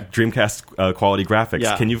Dreamcast quality graphics?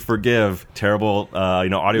 Yeah. Can you forgive terrible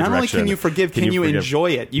audio Not direction? Not only can you forgive, can you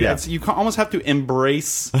enjoy it? You almost have to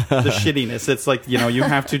embrace the shittiness. It's like, you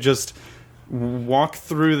have to just walk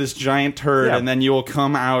through this giant turd, and then you will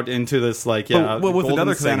come out into this with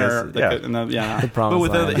another center.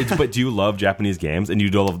 But do you love Japanese games, and do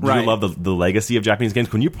you love the legacy of Japanese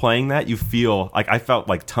games? When you're playing that, you feel like I felt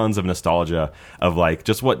like tons of nostalgia of like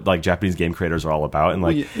just what like Japanese game creators are all about, and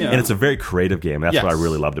and it's a very creative game. That's what I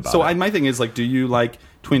really loved about it. My thing is like, do you like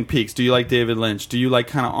Twin Peaks? Do you like David Lynch? Do you like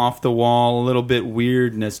kind of off the wall, a little bit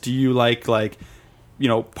weirdness? Do you like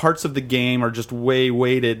parts of the game are just way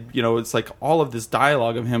weighted. It's like all of this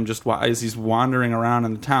dialogue of him just as he's wandering around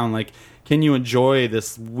in the town. Like, can you enjoy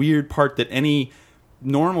this weird part that any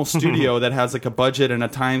normal studio that has like a budget and a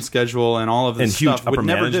time schedule and all of this stuff would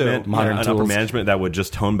never do? Modern upper management that would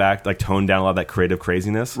just tone down a lot of that creative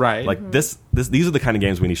craziness. Right. Like these are the kind of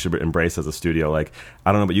games we should embrace as a studio. Like,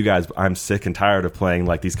 I don't know about you guys, I'm sick and tired of playing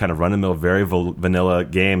like these kind of run-of-the-mill, very vanilla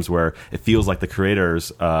games where it feels like the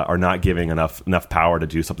creators are not giving enough power to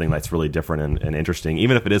do something that's really different and interesting,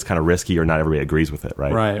 even if it is kind of risky or not everybody agrees with it.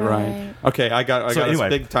 Right. Okay, I got a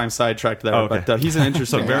big time sidetracked there, but he's an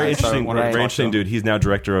interesting, very interesting dude. He's now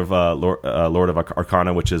director of Lord of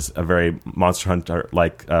Arcana, which is a very Monster Hunter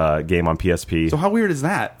like game on PSP. So how weird is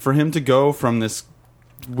that for him to go from this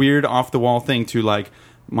weird off the wall thing to like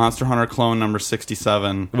Monster Hunter clone number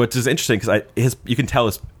 67? Which is interesting because you can tell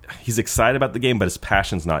he's excited about the game, but his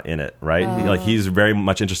passion's not in it, right? He's very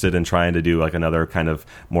much interested in trying to do like another kind of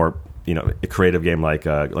more a creative game like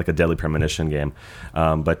a Deadly Premonition game.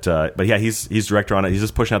 But yeah, he's director on it. He's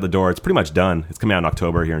just pushing out the door. It's pretty much done. It's coming out in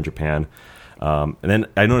October here in Japan. And then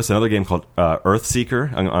I noticed another game called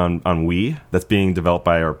Earthseeker on Wii that's being developed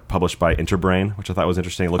by or published by Interbrain, which I thought was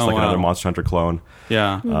interesting. It looks like another Monster Hunter clone.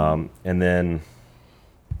 Yeah. And then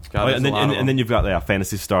God, and then you've got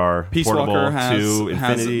Phantasy Star, Peace Portable Walker 2,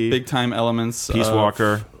 Infinity, has big time elements. Peace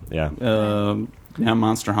Walker,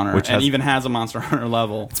 Monster Hunter, even has a Monster Hunter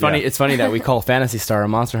level. It's funny. It's funny that we call Phantasy Star a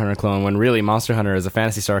Monster Hunter clone when really Monster Hunter is a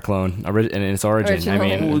Phantasy Star clone in its origin. I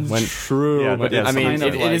mean, true. But yeah,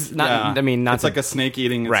 it is not. I mean, not. It's like a snake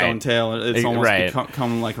eating its own tail. It's almost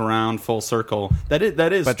come like around full circle. That is.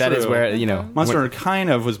 But true. that is where Monster Hunter kind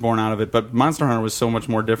of was born out of it. But Monster Hunter was so much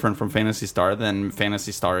more different from Phantasy Star than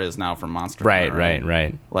Phantasy Star is now from Monster Hunter.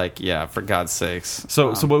 Right. Like, for God's sakes.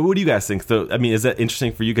 So what do you guys think? So I mean, is that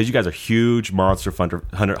interesting for you? Because you guys are huge Monster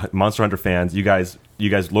Hunter fans. You guys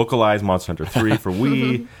localized Monster Hunter 3 for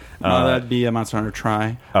Wii. That'd be a Monster Hunter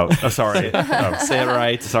Try. Sorry. Say it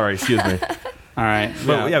right. Sorry, excuse me. All right.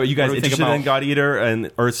 But you guys interested in God Eater and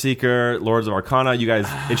Earthseeker, Lords of Arcana? You guys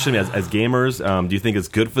interested in as gamers? Do you think it's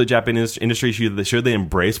good for the Japanese industry? Should they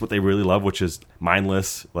embrace what they really love, which is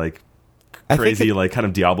mindless, like crazy, like kind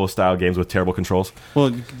of Diablo style games with terrible controls?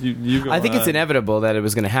 Well, you go I think it's inevitable that it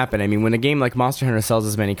was going to happen. I mean, when a game like Monster Hunter sells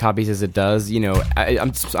as many copies as it does,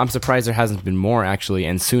 I'm surprised there hasn't been more actually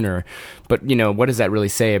and sooner. But what does that really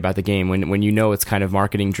say about the game when it's kind of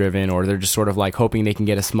marketing driven, or they're just sort of like hoping they can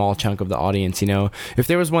get a small chunk of the audience? If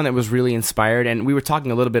there was one that was really inspired, and we were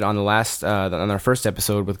talking a little bit on the last on our first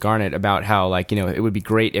episode with Garnet about how it would be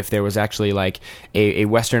great if there was actually like a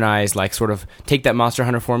westernized like sort of take that Monster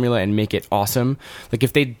Hunter formula and make it awesome. Like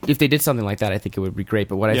if they did something like that, I think it would be great.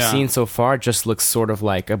 But what I've seen so far just looks sort of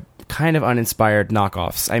like a kind of uninspired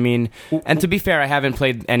knockoffs. I mean, and to be fair, I haven't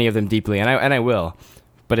played any of them deeply, and I will.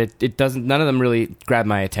 But it doesn't. None of them really grab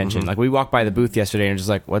my attention. Like we walked by the booth yesterday and just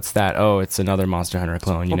like, what's that? Oh, it's another Monster Hunter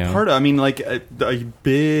clone. A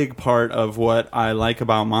big part of what I like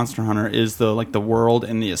about Monster Hunter is the world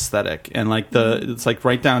and the aesthetic, and it's like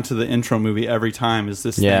right down to the intro movie every time is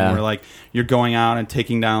this thing where like you're going out and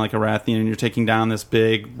taking down like a Rathian, and you're taking down this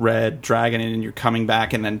big red dragon, and you're coming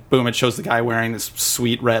back, and then boom, it shows the guy wearing this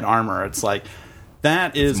sweet red armor. It's like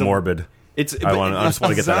that is morbid. I just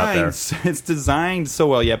want to get that out there. It's designed so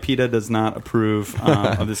well. Yeah, PETA does not approve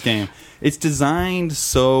of this game. It's designed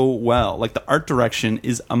so well. Like the art direction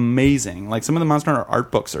is amazing. Like some of the Monster Hunter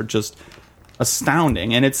art books are just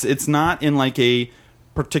astounding, and it's not in like a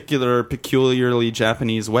peculiarly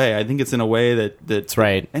Japanese way. I think it's in a way that's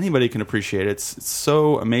right. Anybody can appreciate it. It's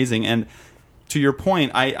so amazing. And to your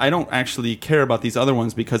point, I don't actually care about these other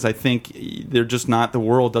ones because I think they're just not. The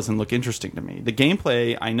world doesn't look interesting to me. The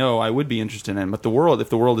gameplay, I know I would be interested in, but if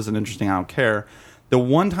the world isn't interesting, I don't care. The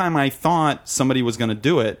one time I thought somebody was going to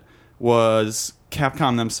do it was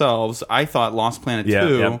Capcom themselves. I thought Lost Planet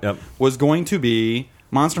 2 was going to be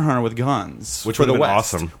Monster Hunter with guns, Which for would the have been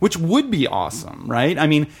West, awesome. which would be awesome, right? I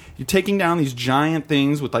mean, you're taking down these giant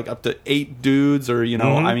things with like up to 8 dudes, or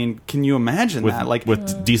I mean, can you imagine that? Like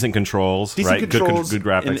with decent controls, decent right? controls, good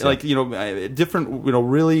graphics, and, like different,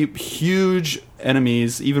 really huge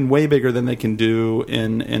enemies, even way bigger than they can do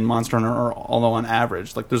in Monster Hunter, or although on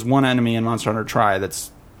average, like there's one enemy in Monster Hunter Tri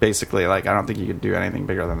that's basically like, I don't think you could do anything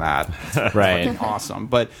bigger than that. Right. Fucking awesome.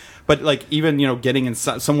 But like, even getting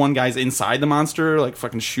inside, one guy's inside the monster, like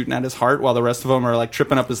fucking shooting at his heart, while the rest of them are like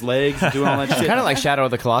tripping up his legs and doing all that shit. Kind of like Shadow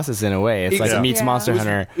of the Colossus in a way. It's like it meets Monster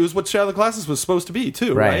Hunter. It was what Shadow of the Colossus was supposed to be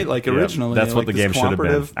too, right? Like originally, that's what like, the game should have been.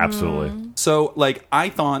 cooperative- Absolutely. So, like, I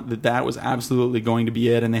thought that was absolutely going to be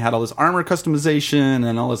it, and they had all this armor customization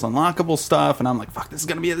and all this unlockable stuff, and I'm like, fuck, this is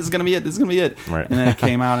gonna be it, this is gonna be it, this is gonna be it. Right. And then it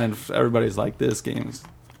came out, and everybody's like, this game's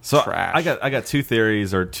trash. I got 2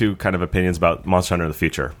 theories or 2 kind of opinions about Monster Hunter in the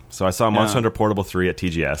future. So I saw Monster Hunter Portable 3 at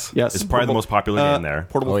TGS. Yes, It's probably the most popular game there.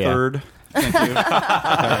 Portable third. Thank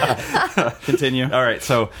you. Continue. All right,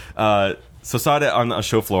 so saw it on a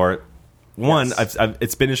show floor. One,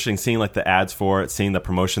 it's been interesting seeing like the ads for it, seeing the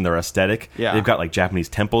promotion, their aesthetic. Yeah. They've got like Japanese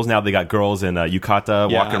temples now. They got girls in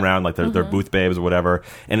yukata walking around like they're booth babes or whatever.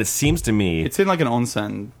 And it seems to me It's in like an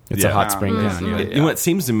onsen. It's a hot spring town. Yeah. You know what it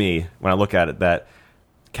seems to me when I look at it, that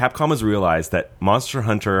Capcom has realized that Monster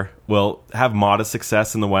Hunter will have modest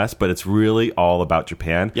success in the West, but it's really all about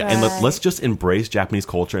Japan. Yes. And Right. let's just embrace Japanese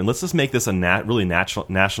culture, and let's just make this a really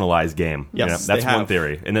nationalized game. Yes, that's they one have.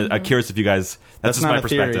 theory. And I'm curious if you guys... That's just not my a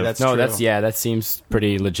theory, perspective. that's No, true. that seems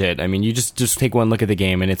pretty legit. I mean, you just take one look at the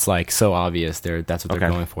game, and it's like so obvious. That's what they're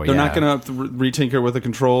going for. They're not going to retinker with the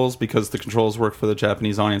controls, because the controls work for the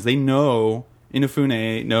Japanese audience. They know,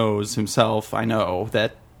 Inafune knows himself, I know,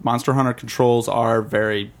 that Monster Hunter controls are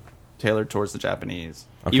very tailored towards the Japanese,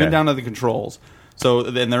 even down to the controls. So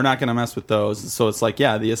then they're not going to mess with those. So it's like,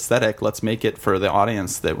 the aesthetic, let's make it for the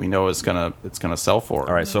audience that we know it's gonna sell for.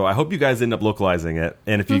 All right, so I hope you guys end up localizing it.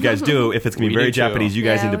 And if you guys do, if it's going to be We very do too. Japanese, you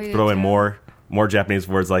guys Yeah, need we to do throw in too. more Japanese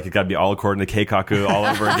words, like it got to be all according to Keikaku all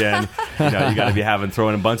over again. You got to be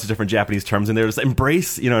throwing a bunch of different Japanese terms in there. Just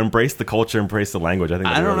embrace the culture, embrace the language. I think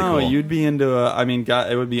that'd I be don't really know. cool. You'd be into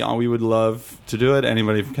it would be. We would love to do it.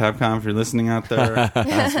 Anybody from Capcom, if you're listening out there,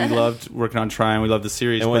 yes, we loved working on Trying. We love the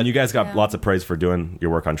series. And when you guys got lots of praise for doing your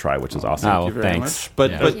work on Try, which is awesome. Oh, Thank you very thanks. much.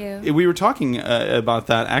 But Yeah. but Thank you. we were talking about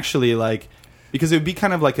that actually, like, because it would be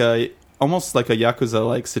kind of like almost like a Yakuza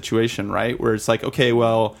like situation, right? Where it's like, okay,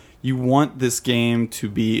 well, you want this game to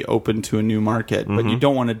be open to a new market, but you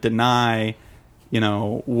don't want to deny,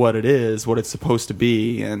 what it is, what it's supposed to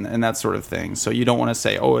be, and that sort of thing. So you don't want to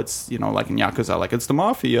say, oh, it's, like in Yakuza, like it's the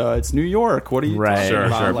Mafia, it's New York. What are you Right. talking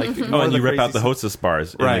about? Sure. Like, Oh, ignore and the you rip out crazy the hostess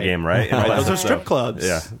bars in Right. the game, right? And all that Those are stuff. strip clubs.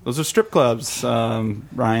 Yeah. Those are strip clubs,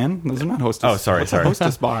 Ryan. Those are not hostess. Oh, sorry, What's a sorry.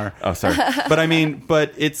 hostess bar. Oh, sorry.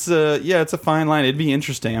 But it's it's a fine line. It'd be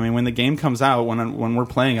interesting. I mean, when the game comes out, when we're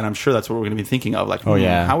playing it, I'm sure that's what we're going to be thinking of. Like,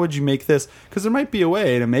 how would you make this? Because there might be a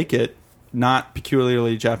way to make it not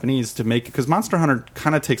peculiarly Japanese, to make it, because Monster Hunter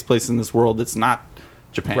kind of takes place in this world that's not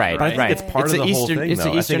Japan. Right. But I think it's part of the whole thing, It's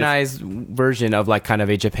though. an I think Easternized version of like kind of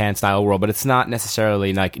a Japan style world, but it's not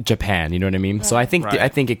necessarily like Japan. You know what I mean? So I think Right. I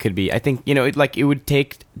think it could be. I think it would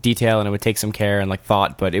take detail and it would take some care and like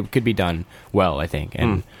thought, but it could be done well. I think.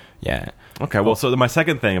 And yeah. Okay, well, so my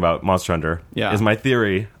second thing about Monster Hunter is my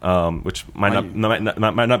theory, which might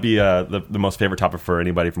not be the most favorite topic for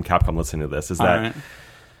anybody from Capcom listening to this, is that right.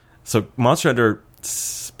 So Monster Hunter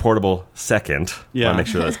Portable second, I want to make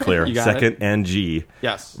sure that's clear. You got Second it. and G,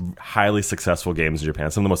 Yes. highly successful games in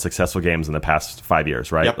Japan. Some of the most successful games in the past 5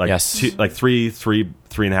 years, right? Yep. Like Yes.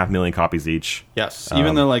 3.5 million copies each. Yes,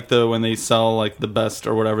 even though when they sell like the best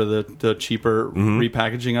or whatever, the cheaper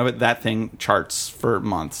repackaging of it, that thing charts for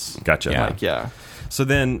months. Gotcha. Yeah. So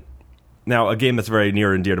then, now a game that's very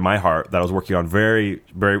near and dear to my heart that I was working on very,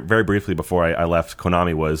 very, very briefly before I left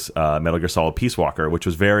Konami was Metal Gear Solid Peace Walker, which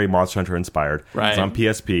was very Monster Hunter inspired. Right. It's on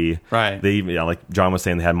PSP. Right. They, like John was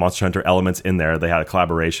saying, they had Monster Hunter elements in there. They had a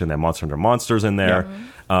collaboration. They had Monster Hunter Monsters in there.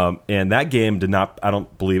 And that game did not, I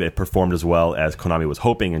don't believe it performed as well as Konami was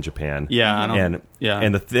hoping in Japan. Yeah, I don't-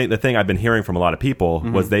 And the thing I've been hearing from a lot of people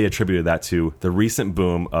was they attributed that to the recent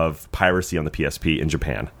boom of piracy on the PSP in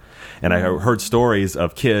Japan. And I heard stories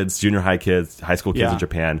of kids, junior high kids, high school kids in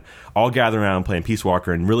Japan, all gathering around playing Peace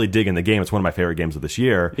Walker and really digging the game. It's one of my favorite games of this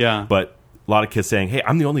year. Yeah. But a lot of kids saying, hey,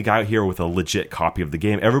 I'm the only guy here with a legit copy of the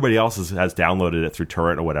game. Everybody else has downloaded it through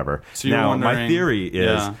torrent or whatever. So you're now, my wondering- theory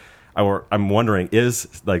is, I'm wondering, is,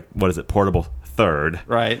 like, what is it, Portable Third,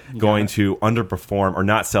 Right. going to underperform or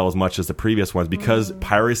not sell as much as the previous ones because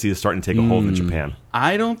piracy is starting to take a hold in Japan?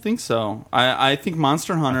 I don't think so. I think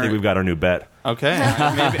Monster Hunter. I think we've got our new bet.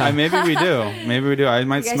 Okay, maybe we do. Maybe we do. I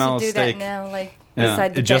might You guys smell a should do steak. that now, like Yeah.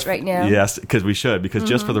 beside the Just bed right now. Yes, because we should. Because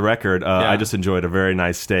just for the record, I just enjoyed a very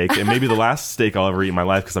nice steak, and maybe the last steak I'll ever eat in my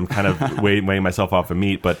life because I'm kind of weighing myself off of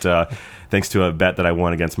meat. But thanks to a bet that I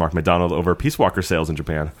won against Mark McDonald over Peace Walker sales in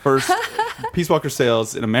Japan. First, Peace Walker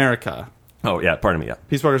sales in America. Oh yeah, pardon me. Yeah.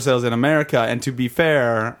 Peace Walker sales in America, and to be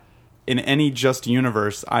fair, in any just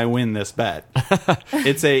universe, I win this bet.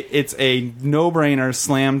 It's a no-brainer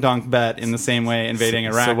slam dunk bet in the same way invading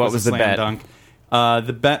Iraq So what was was a the slam bet? dunk.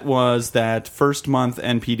 The bet was that first month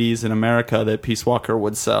NPDs in America that Peace Walker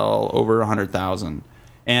would sell over 100,000.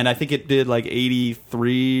 And I think it did like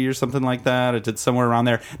 83 or something like that. It did somewhere around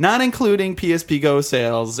there, not including PSP Go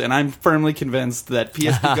sales. And I'm firmly convinced that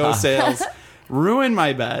PSP Go sales ruined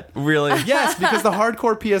my bet. Really? Yes, because the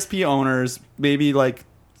hardcore PSP owners, maybe like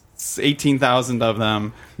 18,000 of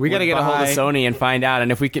them. We got to would get a hold of buy- Sony and find out,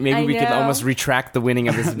 and if we could, maybe I we could know. almost retract the winning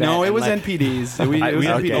of this bet. No, it and, was like, NPDs. It We was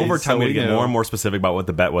had NPDs, over so time we had to get knew. more and more specific about what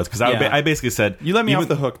the bet was because Yeah. I basically said You let me even- off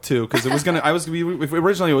the hook too, because it was gonna.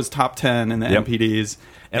 Originally it was top 10 in the Yep. NPDs,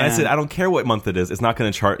 And I said, I don't care what month it is. It's not going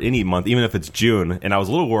to chart any month, even if it's June. And I was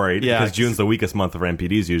a little worried Yeah. because June's the weakest month of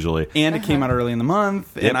MPDs usually. and it came out early in the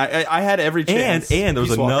month, and I had every chance. And there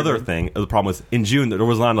was Peace Walker another did. thing. The problem was in June there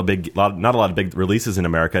was not a lot of big releases in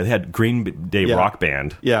America. It had Green Day Yeah. Rock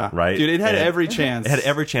Band. Yeah, right. dude. It had And every chance. It had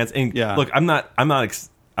every chance. And Yeah. look, I'm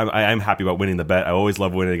happy about winning the bet. I always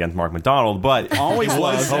love winning against Mark McDonald, but Always it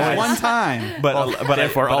was always- one time. But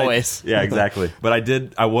therefore always. Yeah, exactly. But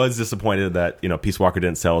I was disappointed that Peace Walker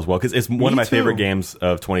didn't sell as well because it's one of my too. favorite games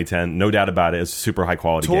of 2010. No doubt about it. It's a super high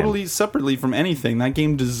quality game. Totally separately from anything, that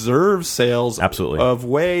game deserves sales. Absolutely. Of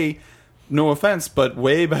way, no offense, but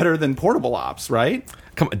way better than Portable Ops, right?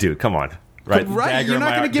 Come on. Right, Right, Dagger you're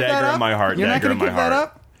not in going to give that dagger up. in my heart. You're not dagger going in to my give that heart.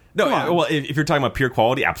 up. No, Come on. well, if you're talking about pure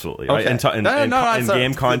quality, absolutely, right? Okay. And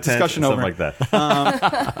game it's a content, discussion and stuff over. like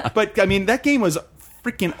that. But I mean, that game was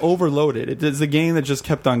freaking overloaded. It is a game that just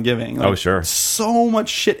kept on giving. Like, Oh, sure. So much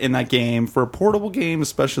shit in that game for a portable game,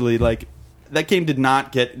 especially. Like that game did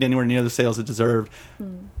not get anywhere near the sales it deserved.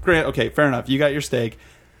 Grant, okay, fair enough. You got your steak.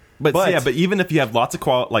 But even if you have lots of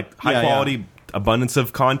high Yeah, quality, abundance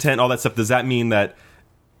of content, all that stuff, does that mean that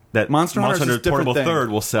Monster Hunter's Hunter is a different Portable thing.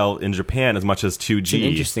 Third will sell in Japan as much as 2G? It's an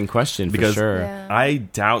interesting question for Because sure. Yeah. I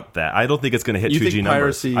doubt that. I don't think it's going to hit You 2G think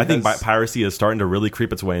numbers. piracy I think has- piracy is starting to really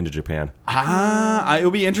creep its way into Japan.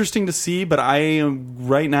 It'll be interesting to see, but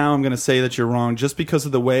right now I'm going to say that you're wrong, just because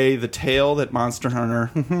of the way the tail that Monster Hunter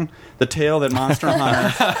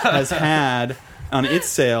has had on its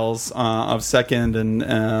sales of second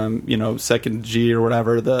and second G or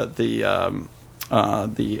whatever the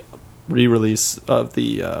re-release of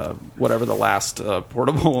the whatever the last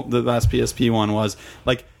the last PSP one was,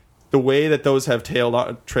 like the way that those have trailed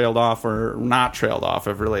off or not trailed off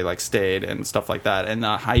have really like stayed and stuff like that, and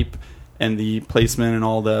the hype and the placement and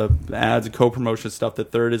all the ads and co-promotion stuff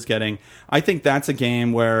that Third is getting. I think that's a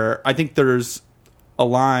game where I think there's a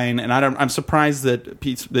line, and I'm surprised that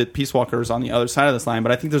Peace Walker is on the other side of this line,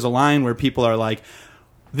 but I think there's a line where people are like,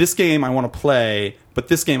 this game I want to play, but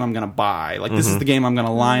this game I'm going to buy. Like, this is the game I'm going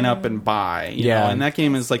to line up and buy. You know? And that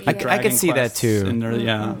game is like I could see that too.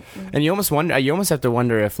 Yeah. And you almost have to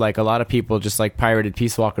wonder if like a lot of people just like pirated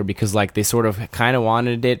Peace Walker because like they sort of kind of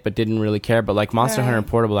wanted it but didn't really care. But like Monster Hunter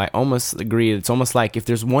Portable, I almost agree. It's almost like if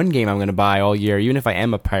there's one game I'm going to buy all year, even if I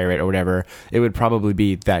am a pirate or whatever, it would probably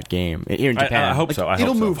be that game here in Japan. I hope so. I hope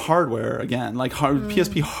It'll so. move hardware again. Like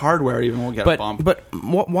PSP hardware even will get a bump. But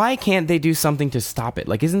why can't they do something to stop it?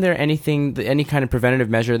 Like, isn't there any kind of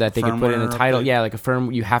preventative measure that they could put in a Firmware title? update? Yeah,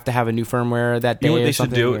 like you have to have a new firmware that day. You know what or they should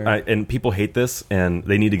something, do, or- and people hate this, and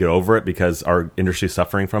they need to get over it because our industry is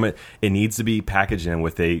suffering from it. It needs to be packaged in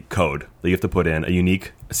with a code that you have to put in, a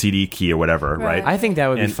unique CD key or whatever, right? I think that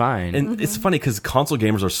would be And- fine. And it's funny because console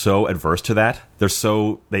gamers are so adverse to that.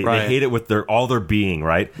 They Right. hate it with all their being,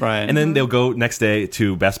 right? Right. And then they'll go next day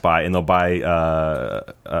to Best Buy and they'll buy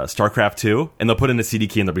StarCraft 2 and they'll put in a CD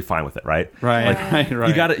key and they'll be fine with it, right? Right.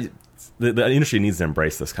 You got to. The industry needs to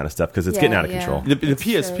embrace this kind of stuff because it's getting out of control. The That's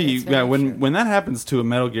true. PSP, That's very true. when that happens to a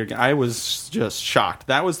Metal Gear game, I was just shocked.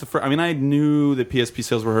 That was the first. I mean, I knew that PSP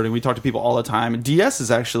sales were hurting. We talked to people all the time. DS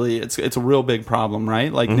is actually it's a real big problem,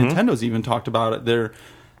 right? Like Nintendo's even talked about it.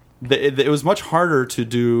 It was much harder to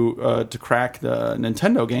do to crack the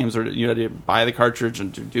Nintendo games, or you had to buy the cartridge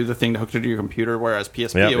and to do the thing to hook it to your computer. Whereas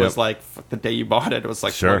PSP, it was like the day you bought it, it was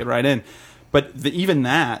like plug it right in. But even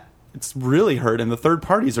that, it's really hurt, and the third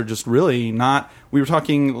parties are just really not. We were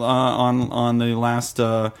talking on the last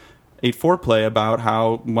 8.4 play about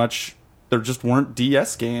how much just weren't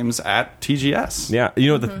DS games at TGS. Yeah,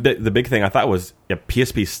 the big thing I thought was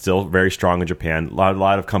PSP is still very strong in Japan. A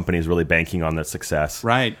lot of companies really banking on that success.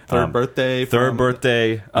 Right. Third birthday. Square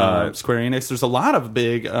Enix. There's a lot of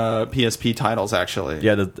big PSP titles, actually.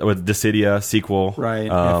 Yeah, with Dissidia sequel. Right.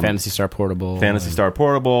 Phantasy Star Portable.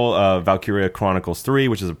 Valkyria Chronicles 3,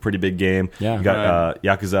 which is a pretty big game. Yeah. You got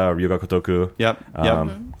Yakuza, Ryuga Kotoku. Yep.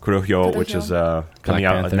 Kurohyo, which is coming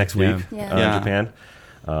out Panther. next week in Japan.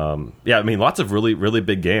 I mean, lots of really, really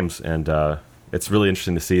big games, and it's really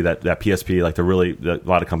interesting to see that PSP, like a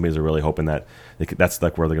lot of companies are really hoping that that's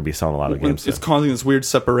like where they're going to be selling a lot of games. It's causing this weird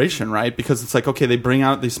separation, right? Because it's like, okay,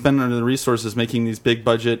 they spend under the resources making these big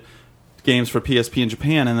budget games for PSP in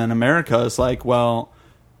Japan, and then America is like, well,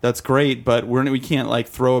 that's great, but we can't like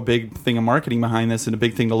throw a big thing of marketing behind this and a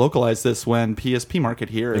big thing to localize this when PSP market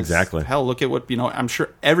here is exactly. Hell, look at what I'm sure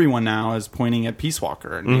everyone now is pointing at Peace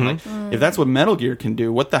Walker and being like, if that's what Metal Gear can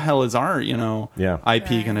do, what the hell is our IP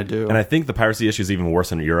going to do? And I think the piracy issue is even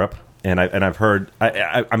worse in Europe. And I've heard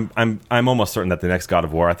I'm almost certain that the next God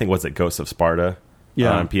of War, I think was it Ghosts of Sparta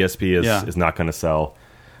on PSP is not going to sell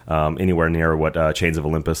anywhere near what Chains of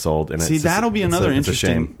Olympus sold. And that'll be another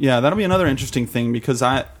interesting. Yeah, that'll be another interesting thing because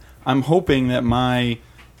I'm hoping that my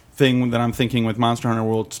thing that I'm thinking with Monster Hunter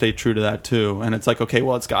will stay true to that too. And it's like, okay,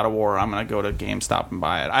 well, it's God of War. I'm going to go to GameStop and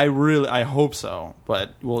buy it. I hope so,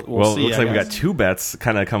 but we'll see. Well, it looks like we got two bets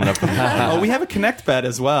kind of coming up. We have a Connect bet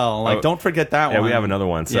as well. Like, don't forget that one. Yeah, we have another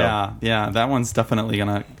one. So. Yeah, that one's definitely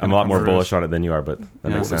gonna. I'm a lot more bullish on it than you are, but that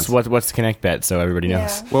makes sense. So what's the Connect bet? So everybody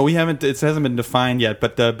knows. Well, we haven't. It hasn't been defined yet,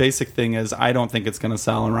 but the basic thing is, I don't think it's going to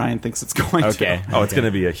sell, and Ryan thinks it's going to. Oh, it's going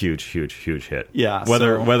to be a huge hit. Yeah.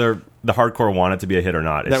 Whether the hardcore want it to be a hit or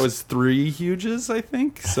not. That was 3 huges, I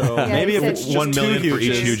think. So maybe if it's 1 million for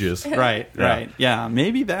each huges. Right. Yeah,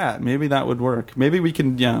 maybe that would work. Maybe we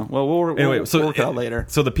can. Yeah. Well, we'll work it out later.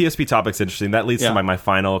 So the PSP topic's interesting. That leads to my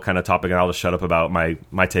final kind of topic, and I'll just shut up about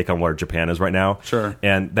my take on where Japan is right now. Sure.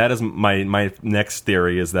 And that is my next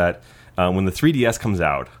theory is that when the 3DS comes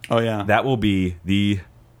out, that will be the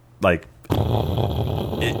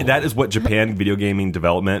that is what Japan video game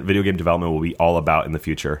development will be all about in the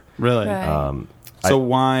future. Really? Right. So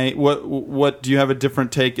why? What do you have a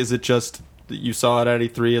different take? Is it just that you saw it at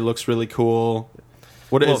E3? It looks really cool.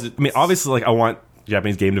 Is it? I mean, obviously, I want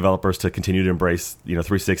Japanese game developers to continue to embrace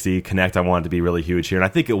 360 Connect. I want it to be really huge here, and I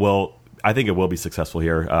think it will. I think it will be successful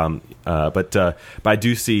here. But I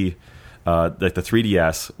do see like the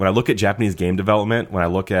 3DS. When I look at Japanese game development, when I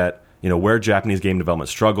look at where Japanese game development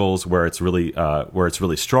struggles, where it's really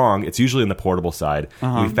strong, it's usually in the portable side.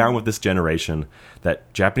 We found with this generation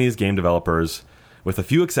that Japanese game developers, with a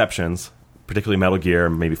few exceptions, particularly Metal Gear,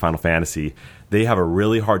 maybe Final Fantasy, they have a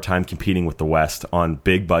really hard time competing with the West on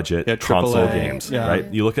big budget console games. Yeah.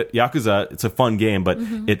 Right? You look at Yakuza; it's a fun game, but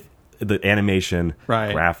the animation,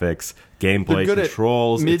 graphics, gameplay,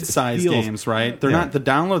 controls, mid-sized games, right? They're not the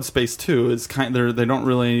download space too. Is they don't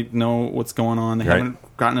really know what's going on. They haven't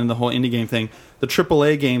gotten into the whole indie game thing. The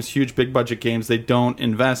AAA games, huge big budget games, they don't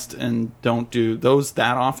invest and don't do those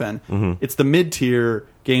that often. It's the mid-tier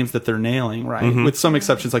games that they're nailing, right? With some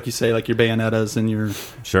exceptions, like you say, like your Bayonettas and your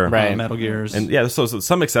Metal Gears. And so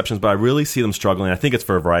some exceptions, but I really see them struggling. I think it's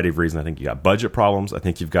for a variety of reasons. I think you got budget problems. I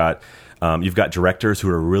think you've got directors who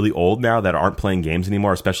are really old now that aren't playing games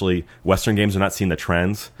anymore, especially Western games are not seeing the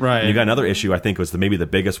trends. Right. And you got another issue, I think, was maybe the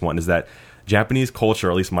biggest one, is that Japanese culture,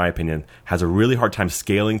 or at least in my opinion, has a really hard time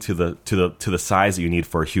scaling to the size that you need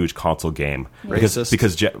for a huge console game. Because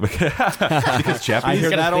Japanese. I hear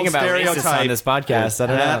that old stereotype on this podcast.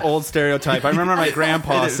 That old stereotype. I remember my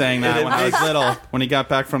grandpa saying that when I was little, when he got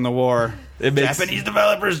back from the war. Japanese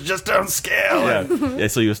developers just don't scale. Yeah,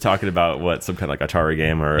 so he was talking about some kind of like Atari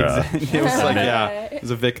game or it was like it was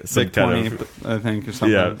a Vic 20, I think, or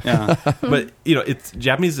something. Yeah. But it's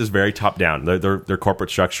Japanese is very top down. Their corporate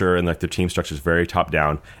structure and like their team structure is very top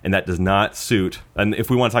down, and that does not suit. And if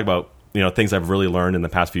we want to talk about things I've really learned in the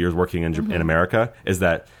past few years working in America, is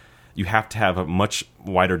that you have to have a much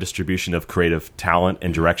wider distribution of creative talent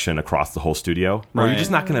and direction across the whole studio. Or you're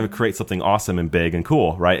just not going to create something awesome and big and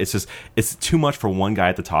cool, right? It's too much for one guy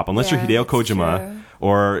at the top. Unless you're Hideo Kojima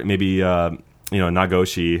or maybe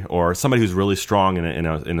Nagoshi or somebody who's really strong in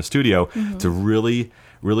a studio to really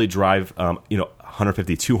drive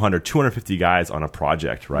 150, 200, 250 guys on a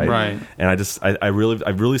project, right? Right. And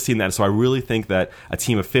I've really seen that. So I really think that a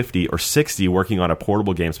team of 50 or 60 working on a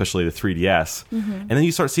portable game, especially the 3DS, and then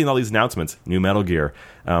you start seeing all these announcements, new Metal Gear,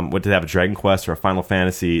 what did they have, a Dragon Quest or a Final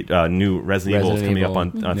Fantasy, new Resident Evil is coming up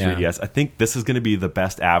on 3DS. I think this is going to be the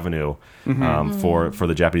best avenue for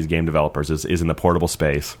the Japanese game developers is in the portable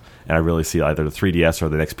space. And I really see either the 3DS or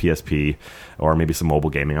the next PSP or maybe some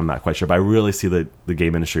mobile gaming. I'm not quite sure. But I really see the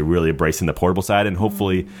game industry really embracing the portable side. And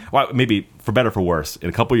hopefully, well, maybe for better or for worse, in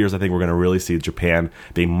a couple of years, I think we're going to really see Japan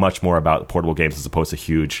being much more about portable games as opposed to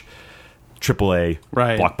huge AAA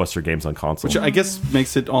blockbuster games on console. Which I guess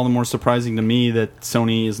makes it all the more surprising to me that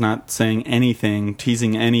Sony is not saying anything,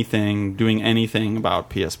 teasing anything, doing anything about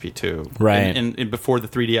PSP2. Right. And before the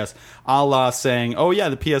 3DS. A la saying, oh yeah,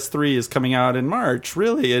 the PS3 is coming out in March.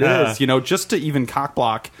 Really, it is. You know, just to even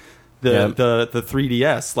cockblock the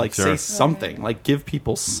 3DS, like say something, like give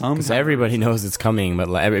people some. Because everybody knows it's coming, but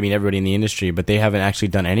everybody in the industry, but they haven't actually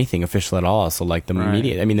done anything official at all. So like the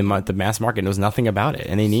media, the mass market knows nothing about it,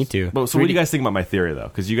 and they need to. But so what do you guys think about my theory though?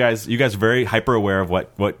 Because you guys are very hyper aware of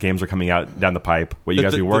what games are coming out down the pipe, what you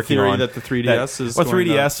guys are working the theory on. That the 3DS is or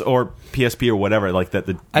 3DS or PSP or whatever, like that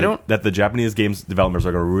the Japanese games developers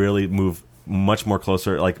are going to really move much more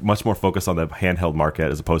closer, like much more focused on the handheld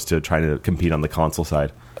market as opposed to trying to compete on the console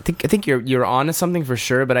side. I think you're onto something for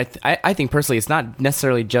sure, but I think personally it's not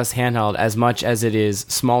necessarily just handheld as much as it is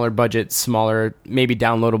smaller budget, smaller maybe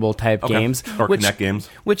downloadable type games or Kinect games,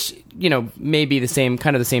 which may be the same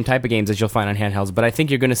type of games that you'll find on handhelds. But I think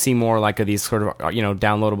you're going to see more like these sort of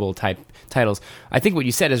downloadable type titles. I think what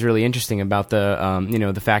you said is really interesting about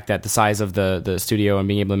the the fact that the size of the studio and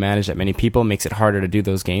being able to manage that many people makes it harder to do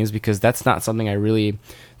those games, because that's not something I really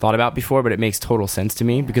thought about before, but it makes total sense to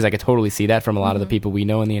me because I could totally see that from a lot of the people we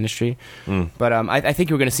know in the industry. But I think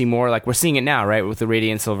you're going to see more, like we're seeing it now, right, with the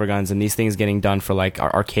Radiant Silverguns and these things getting done for like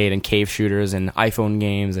arcade and cave shooters and iPhone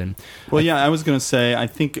games. And I was going to say, I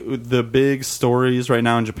think the big stories right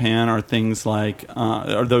now in Japan are things like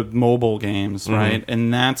are the mobile games, right,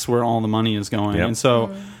 and that's where all the money is going. And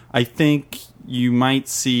so I think you might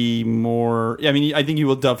see more. I mean, I think you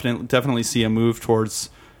will definitely see a move towards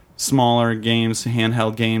smaller games,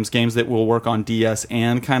 handheld games that will work on DS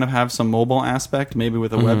and kind of have some mobile aspect, maybe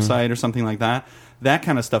with a website or something like that. That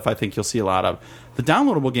kind of stuff I think you'll see a lot of. The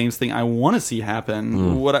downloadable games thing I want to see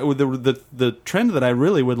happen. The trend that I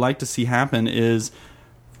really would like to see happen is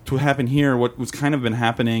to happen here what was kind of been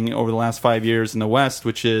happening over the last 5 years in the West,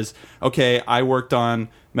 which is, okay, I worked on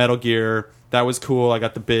Metal Gear. That was cool. I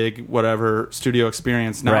got the big whatever studio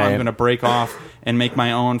experience. Now I'm going to break off and make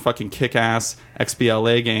my own fucking kick-ass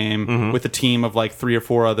XBLA game with a team of like 3 or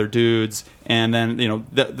 4 other dudes, and then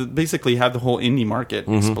basically have the whole indie market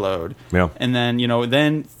explode. Yeah. And then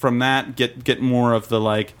then from that get more of the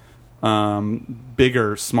like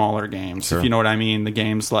bigger, smaller games. Sure. If you know what I mean. The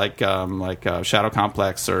games like Shadow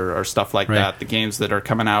Complex or stuff like that. The games that are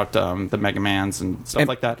coming out, the Mega Mans and stuff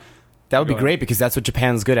like that. That would be great because that's what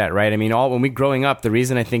Japan's good at, right? I mean, when we growing up, the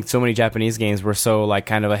reason I think so many Japanese games were so like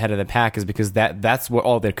kind of ahead of the pack is because that's what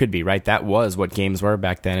all there could be, right? That was what games were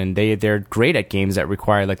back then, and they're great at games that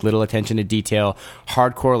require like little attention to detail,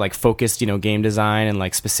 hardcore like focused, game design and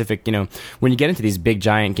like specific, when you get into these big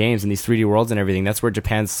giant games and these 3D worlds and everything, that's where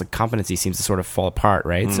Japan's like, competency seems to sort of fall apart,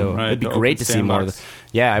 right? So it'd be great to see more of the.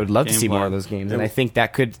 Yeah, I would love to see more of those games, and I think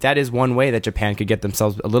that is one way that Japan could get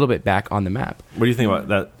themselves a little bit back on the map. What do you think about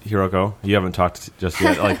that, Hiroko? You haven't talked just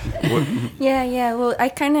yet. Like, Yeah. Well, I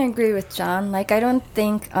kind of agree with John. Like, I don't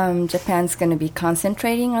think Japan's going to be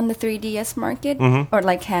concentrating on the 3DS market or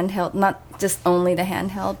like handheld, not just only the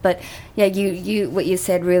handheld. But yeah, you what you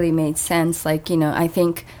said really made sense. Like, I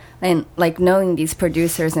think, and like knowing these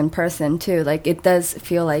producers in person too, like it does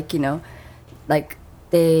feel like like.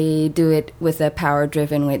 They do it with a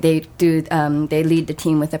power-driven way. They lead the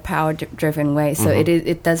team with a power-driven way. So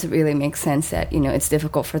it does really make sense that it's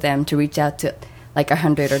difficult for them to reach out to like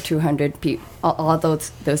 100 or 200 people, all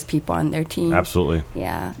those people on their team. Absolutely.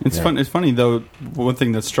 Yeah. It's fun. It's funny though. One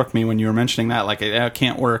thing that struck me when you were mentioning that, like, it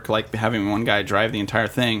can't work like having one guy drive the entire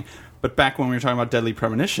thing. But back when we were talking about Deadly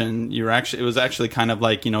Premonition, it was actually kind of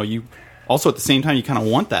like you also at the same time you kind of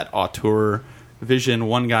want that auteur vision,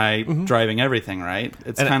 one guy driving everything, right?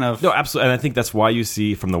 It's no, absolutely, and I think that's why you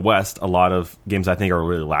see from the West a lot of games I think are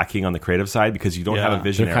really lacking on the creative side because you don't have a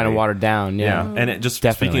visionary. They're kind of watered down, and it just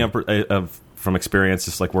speaking of from experience,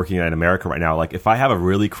 just like working in America right now, like if I have a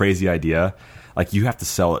really crazy idea, like you have to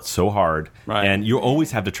sell it so hard, and you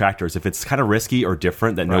always have detractors. If it's kind of risky or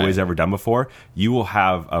different that nobody's ever done before, you will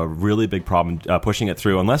have a really big problem pushing it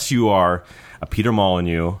through unless you are a Peter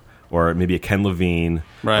Molyneux or maybe a Ken Levine,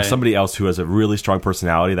 or Right. somebody else who has a really strong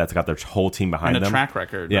personality that's got their whole team behind And a them. track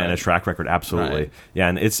record, Yeah, right. and a track record, absolutely. Right. Yeah,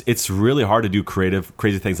 and it's really hard to do creative,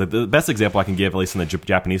 crazy things. Like the best example I can give, at least on the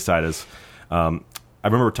Japanese side, is I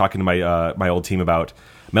remember talking to my old team about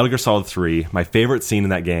Metal Gear Solid 3. My favorite scene in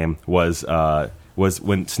that game was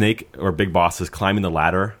when Snake or Big Boss is climbing the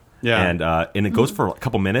ladder. Yeah. And it goes for a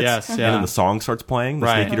couple minutes, Yes, and yeah. then the song starts playing, the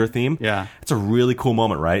Right. Snake Eater theme. Yeah. It's a really cool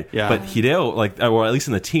moment, right? Yeah. But Hideo, or at least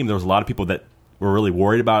in the team, there was a lot of people that were really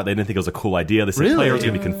worried about it. They didn't think it was a cool idea. They said Really? players are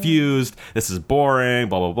going to be confused. This is boring,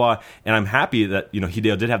 blah, blah, blah. And I'm happy that,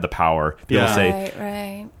 Hideo did have the power to be able to say,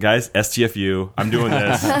 Right. guys, STFU, I'm doing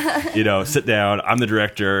this. Sit down. I'm the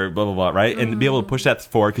director, blah, blah, blah, right? And be able to push that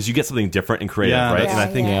forward because you get something different and creative, Yeah, right? that's- And I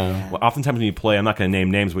think well, oftentimes when you play, I'm not going to name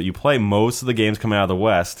names, but you play most of the games coming out of the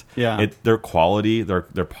West. Yeah. They're quality, they're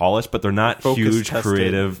polished, but they're not Focus huge, tested.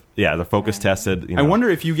 creative. Yeah, they're focus tested. I wonder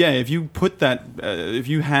if you put that if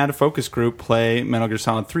you had a focus group play Metal Gear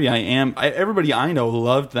Solid 3. Everybody I know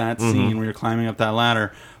loved that scene where you're climbing up that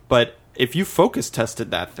ladder. But if you focus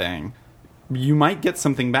tested that thing, you might get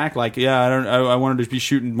something back like, I wanted to be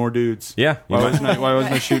shooting more dudes. Yeah, you Why might.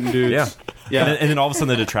 wasn't I shooting dudes? Yeah. Yeah. And then all of a sudden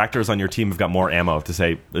the detractors on your team have got more ammo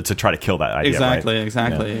to try to kill that idea. Exactly, right?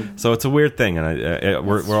 exactly. Yeah. So it's a weird thing, and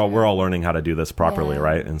we're all learning how to do this properly, Yeah.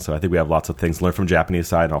 right? And so I think we have lots of things to learn from Japanese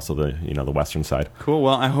side and also the Western side. Cool.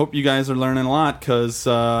 Well, I hope you guys are learning a lot because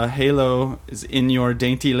Halo is in your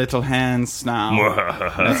dainty little hands now.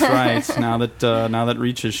 That's right. Now that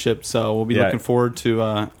Reach is shipped, so we'll be looking forward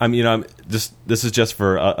to. This is just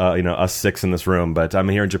for us six in this room, but I'm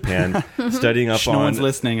here in Japan studying up no on. one's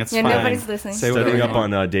listening. It's Yeah, fine. nobody's listening. Say whatever Studying you up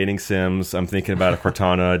want. on dating sims. I'm thinking about a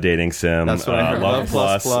Cortana dating sim. That's what I heard. Love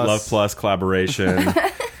Plus, Plus. Love Plus collaboration.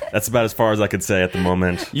 That's about as far as I could say at the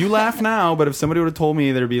moment. You laugh now, but if somebody would have told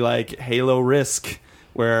me there'd be like Halo Risk,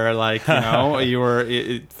 where you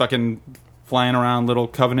were fucking flying around little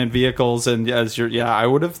Covenant vehicles, and I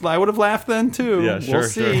would have laughed then too. Yeah, sure, we'll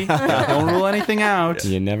see. Don't rule anything out.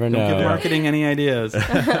 You never Don't give know. marketing any ideas.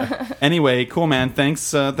 Anyway, cool, man.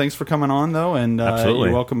 Thanks for coming on, though, and Absolutely.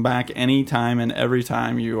 you're welcome back anytime and every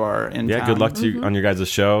time you are in town. Yeah, good luck to you on your guys'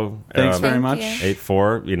 show. Thanks very Thank much. you.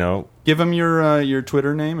 8-4, Give them your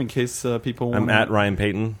Twitter name in case people I'm want at to Ryan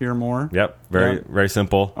Payton. hear more. Yep, very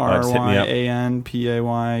simple. Just hit me up.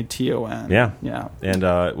 RyanPayton. Yeah. Yeah. And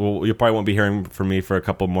you probably won't be hearing from me for a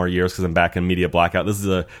couple more years because I'm back in media blackout. This is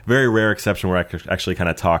a very rare exception where I could actually kind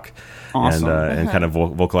of talk Awesome. and kind of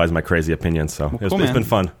vocalize my crazy opinions. So cool, it's man. been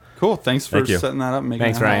fun. Cool. Thanks for Thank you. setting that up. And making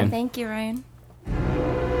Thanks, that happen. Ryan. Thank you, Ryan.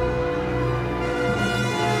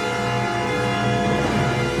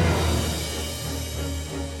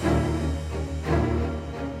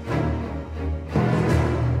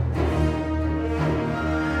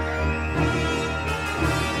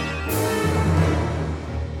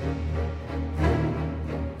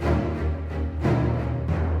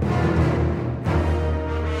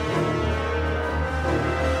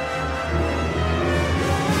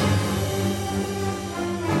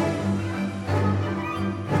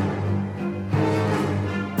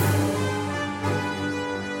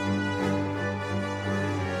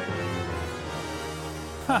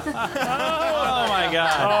 Oh my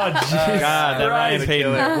god. Oh, jeez. God, that Ryan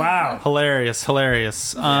Payton. Wow. Hilarious.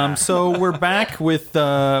 So we're back with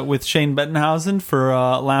Shane Bettenhausen for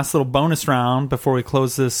last little bonus round before we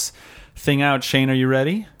close this thing out. Shane, are you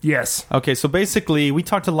ready? Yes. Okay, so basically we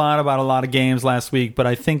talked about a lot of games last week, but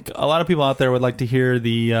I think a lot of people out there would like to hear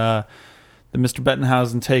the Mr.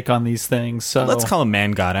 Bettenhausen take on these things. So Let's call him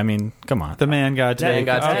Man God. I mean, come on. the man god take.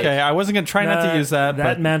 God take. Okay, I wasn't gonna try not to use that, That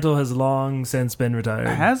but mantle has long since been retired.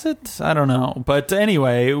 has it? I don't know. But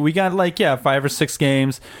anyway, we got 5 or 6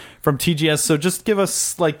 games from TGS. So just give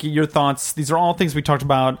us your thoughts. These are all things we talked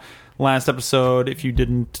about last episode. If you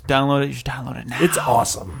didn't download it, you should download it now. It's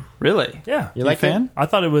awesome. Really? Yeah. You like a fan? I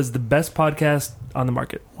thought it was the best podcast on the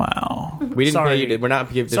market. Wow. We didn't Sorry. pay you. We're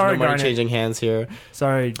not. There's Sorry, no money Garnet. changing hands here.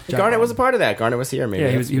 Sorry, John. Garnet was a part of that. Garnet was here. Maybe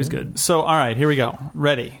Yeah, he was good. So all right, here we go.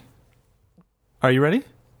 Ready? Are you ready?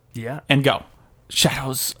 Yeah. And go.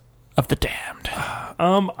 Shadows of the Damned.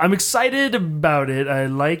 I'm excited about it. I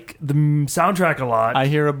like the soundtrack a lot. I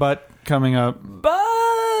hear a butt coming up.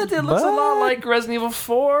 but it looks a lot like Resident Evil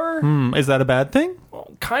 4. Is that a bad thing?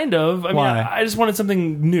 Kind of. I mean, Why? I just wanted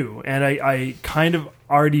something new, and I kind of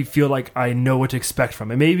already feel like I know what to expect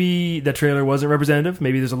from it. Maybe the trailer wasn't representative.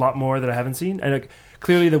 Maybe there's a lot more that I haven't seen. And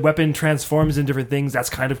clearly the weapon transforms in different things. That's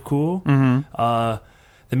kind of cool. Mm-hmm.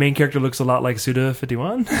 The main character looks a lot like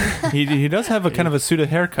Suda51. He does have a kind of a Suda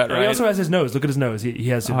haircut, right? He also has his nose. Look at his nose. He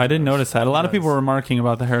has. I didn't notice that. A lot of people were remarking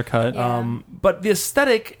about the haircut. Yeah. But the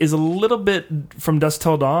aesthetic is a little bit from Dusk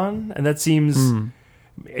Till Dawn, and that seems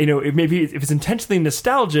maybe if it's intentionally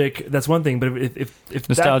nostalgic, that's one thing. But if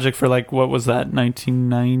nostalgic for like what was that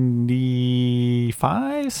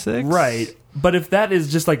 1995, 6? Right. But if that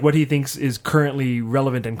is just like what he thinks is currently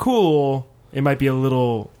relevant and cool, it might be a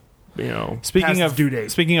little, Speaking of due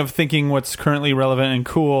date. Speaking of thinking what's currently relevant and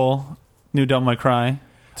cool, new Devil May Cry.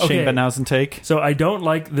 Shane Bettenhausen take. So I don't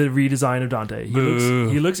like the redesign of Dante.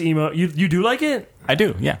 He looks emo. You do like it? I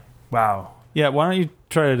do, yeah. Wow. Yeah, why don't you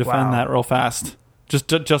try to defend that real fast? Just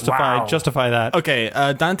justify that. Okay,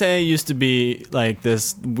 Dante used to be like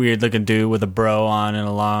this weird looking dude with a bro on and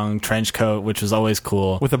a long trench coat, which was always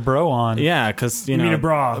cool. With a bro on. Yeah, because you mean a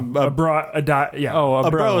bra? Yeah. Oh, a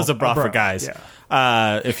bro is a bra for guys. Yeah.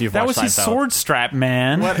 If you've that watched was his Seinfeld. sword strap,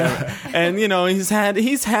 man. Whatever. And he's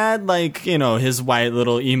had like his white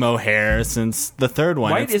little emo hair since the third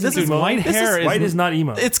one. White isn't emo. white hair White is not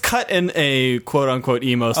emo. It's cut in a quote unquote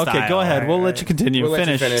emo style. Okay, go ahead. We'll let you continue. We'll let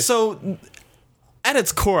you Finish. finish. So at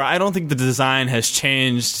its core, I don't think the design has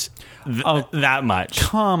changed that much.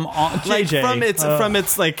 Come on, Like JJ. from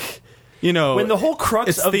its like. When the whole crux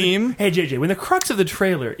its of theme. Hey JJ, when the crux of the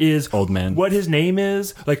trailer is Old man. what his name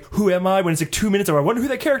is, like who am I? When it's like 2 minutes, or I wonder who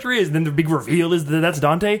that character is, and then the big reveal is that's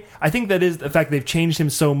Dante. I think that is the fact they've changed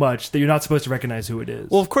him so much that you're not supposed to recognize who it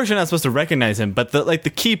is. Well, of course you're not supposed to recognize him, but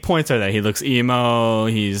the key points are that he looks emo,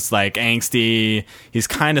 he's like angsty, he's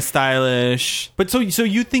kind of stylish. But so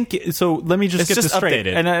you think so? Let me just It's get just this straight.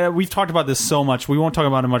 updated. And we've talked about this so much. We won't talk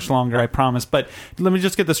about it much longer, I promise. But let me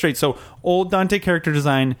just get this straight. So old Dante character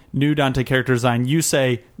design, new Dante character design. You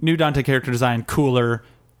say new Dante character design cooler.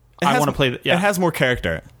 I want to play. It has more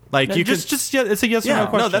character. Like you it's a yes or no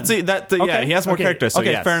question. No, yeah, he has more character. So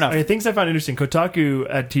okay, yes. fair enough. Okay, things I found interesting. Kotaku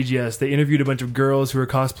at TGS, they interviewed a bunch of girls who were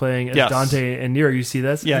cosplaying as Yes. Dante and Nero. You see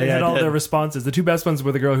this? Yeah, They yeah, had I all did. their responses. The two best ones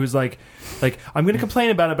were the girl who's like I'm going to complain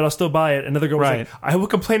about it, but I'll still buy it. Another girl was Right. like, I will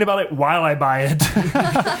complain about it while I buy it.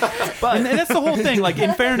 and that's the whole thing. Like,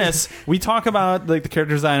 in fairness, we talk about like the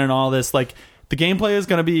character design and all this. Like, the gameplay is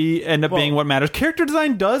going to end up being what matters. Character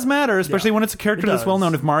design does matter, especially when it's a character that's well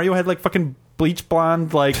known. If Mario had like fucking bleach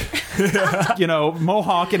blonde, like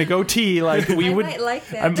mohawk and a goatee, like we would. might like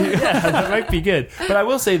that. That might be good. But I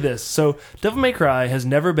will say this: so Devil May Cry has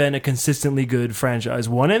never been a consistently good franchise.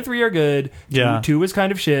 1 and 3 are good. Yeah. 2 was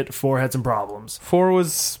kind of shit. 4 had some problems. 4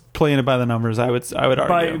 was playing it by the numbers. I would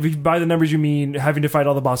argue. By the numbers, you mean having to fight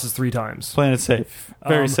all the bosses 3 times. Playing it safe,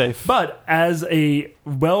 very safe. But as a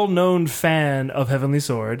well-known fan of Heavenly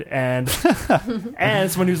Sword and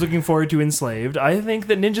someone who's looking forward to Enslaved, I think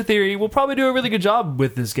that Ninja Theory will probably do a really good job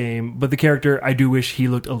with this game. But the character, I do wish he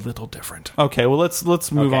looked a little different. Okay, well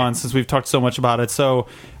let's move on since we've talked so much about it. So,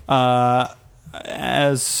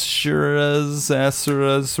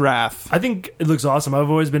 Asura's Wrath. I think it looks awesome. I've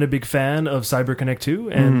always been a big fan of CyberConnect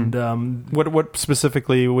 2, and What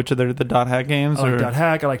specifically? Which of the dot hack games? I like or Dot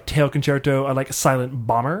Hack. I like Tail Concerto. I like Silent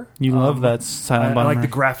Bomber. you love that Silent I Bomber? like the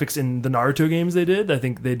graphics in the Naruto games they did. I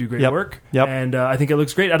think they do great Yep. work. Yep. And I think it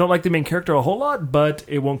looks great. I don't like the main character a whole lot, but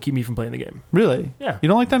it won't keep me from playing the game. Really? Yeah. You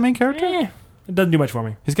don't like that main character? It doesn't do much for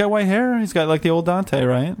me. He's got white hair. He's got like the old Dante,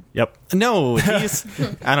 right? Yep. No, he's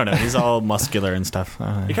I don't know. He's all muscular and stuff.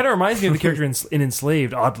 It kind of reminds me of the character in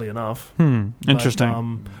Enslaved, oddly enough.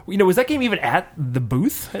 Interesting. But, was that game even at the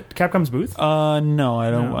booth? At Capcom's booth? No,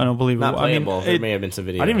 I don't believe Not it. playable. There may have been some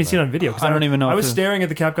video. I didn't even see it on video. 'cause I don't even know I if was it- staring at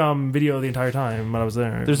the Capcom video the entire time when I was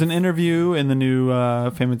there. There's an interview in the new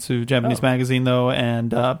Famitsu Japanese magazine, though,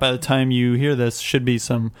 and by the time you hear this, should be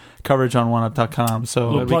some coverage on OneUp.com. So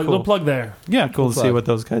little that'd be plug, cool. little plug there. Yeah, cool to see plug. what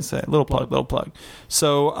those guys say. Little plug.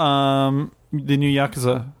 So, the new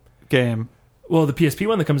Yakuza game, Well, the PSP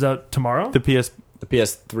one that comes out tomorrow. the PS. The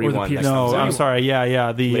PS3 Or the one. PS- that No, comes out I'm sorry.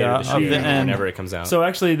 Yeah, the later this of year, the end. whenever it comes out. So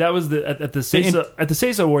actually, that was at the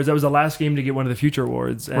Seiza Awards. That was the last game to get one of the Future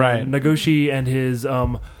Awards. And Right. Nagoshi and his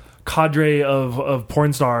cadre of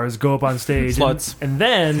porn stars go up on stage. Sluts. And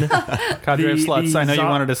then Cadre of sluts. I know you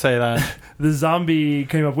wanted to say that. the zombie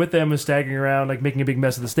came up with them, was staggering around, like making a big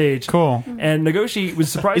mess of the stage. Cool. And Nagoshi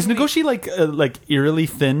was surprised. Is Nagoshi like eerily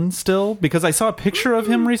thin still? Because I saw a picture of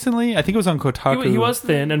him recently. I think it was on Kotaku. He was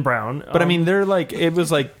thin and brown. But I mean, they're like it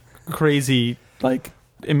was like crazy, like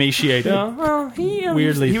emaciated. Yeah, well,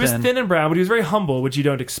 Weirdly he was thin. thin and brown, but he was very humble, which you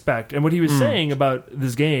don't expect. And what he was saying about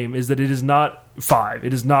this game is that it is not 5.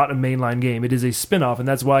 It is not a mainline game. It is a spin-off, and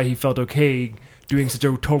that's why he felt okay doing such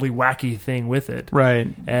a totally wacky thing with it.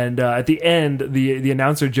 Right. And at the end, the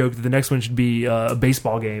announcer joked that the next one should be a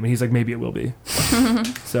baseball game, and he's like, maybe it will be.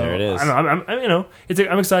 So There it is. I don't know,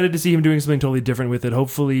 I'm excited to see him doing something totally different with it.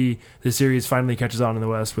 Hopefully, the series finally catches on in the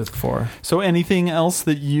West with 4. So anything else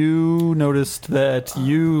that you noticed that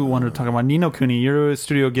you wanted to talk about? Ni no Kuni, you're a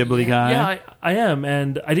Studio Ghibli guy. Yeah, I am,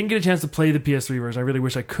 and I didn't get a chance to play the PS3 version. I really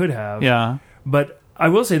wish I could have. Yeah. But I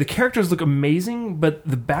will say the characters look amazing, but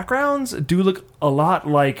the backgrounds do look a lot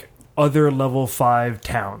like other level 5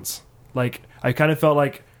 towns. Like, I kind of felt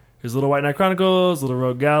like there's Little White Knight Chronicles, Little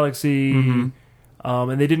Rogue Galaxy, and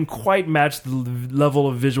they didn't quite match the level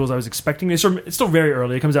of visuals I was expecting. It's still very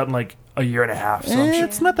early. It comes out in like a year and a half. So I'm sure.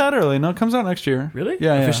 It's not that early. No, it comes out next year. Really?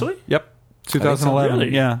 Yeah. Officially? Yep. 2011.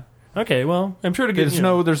 Really? Yeah. Okay, well, I'm sure to get.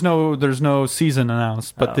 There's no season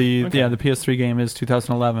announced, but okay. the PS3 game is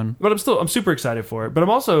 2011. But I'm super excited for it. But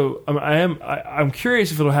I'm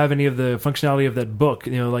curious if it'll have any of the functionality of that book.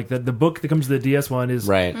 Like the book that comes to the DS one is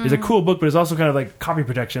a cool book, but it's also kind of like copy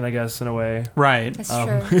protection, I guess, in a way. Right. That's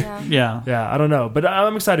true. Yeah. Yeah. I don't know, but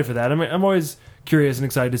I'm excited for that. I'm always curious and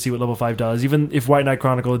excited to see what level 5 does, even if White Knight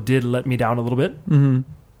Chronicle did let me down a little bit.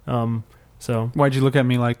 So why'd you look at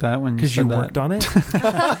me like that when you said that? Because you worked on it.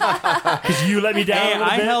 Because you let me down. Hey, a little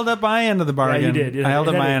I bit. held up my end of the bargain. Yeah, you did. I held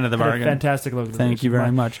up my end of the It had a bargain. fantastic look. Thank you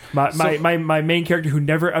very much. My main character who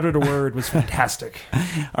never uttered a word was fantastic.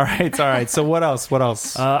 All right. So what else?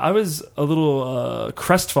 I was a little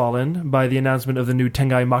crestfallen by the announcement of the new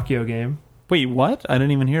Tengai Makio game. Wait, what? I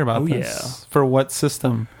didn't even hear about this. Yeah. For what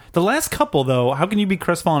system? The last couple, though, how can you be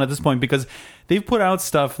crestfallen at this point? Because they've put out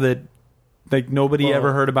stuff that nobody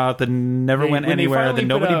ever heard about, that never went anywhere, that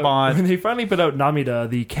nobody bought. When they finally put out Namida,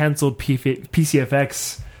 the canceled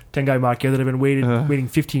PCFX Tengai Makio that I've been waiting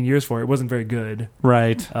 15 years for, it wasn't very good.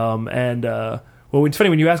 Right. Well, it's funny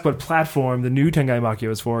when you ask what platform the new Tengai Makio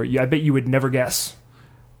is for. I bet you would never guess.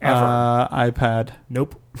 Ever. iPad.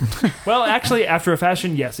 Nope. Well, actually, after a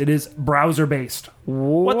fashion, yes, it is browser-based.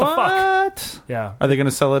 What the fuck? Yeah. Are they going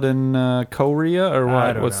to sell it in Korea or what?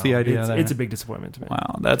 I don't What's know. the idea there? It's a big disappointment to me.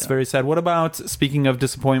 Wow, that's very sad. What about, speaking of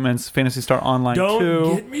disappointments, Phantasy Star Online 2?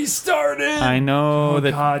 Don't get me started. I know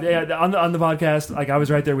that. God, yeah, on the podcast, like I was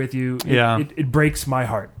right there with you. It breaks my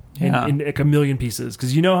heart in like a million pieces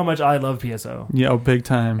because you know how much I love PSO. Yeah, big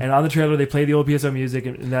time. And on the trailer, they play the old PSO music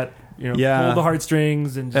and that pull the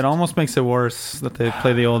heartstrings and it almost makes it worse that they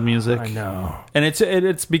play the old music. I know, and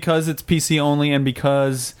it's because it's PC only and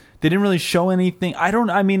because they didn't really show anything. I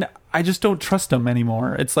just don't trust them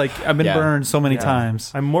anymore. It's like I've been burned so many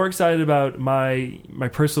times. I'm more excited about my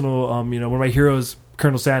personal one of my heroes,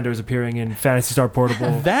 Colonel Sanders, appearing in Phantasy Star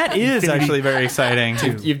Portable. That is actually very exciting.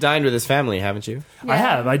 You've dined with his family, haven't you? I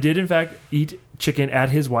have. I did, in fact, eat chicken at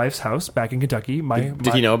his wife's house back in Kentucky.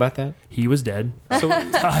 Did he know about that? He was dead. So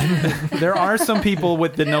there are some people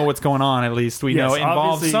that know what's going on. At least we know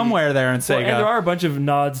involved somewhere there in Sega. And there are a bunch of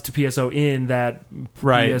nods to PSO in that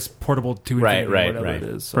PS Portable 2 Infinity, whatever it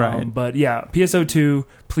is. But yeah, PSO 2,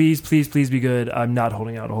 please be good. I'm not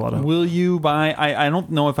holding out a whole lot of. Will you buy? I don't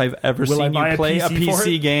know if I've ever seen you play a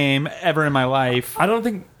PC game ever in my life. I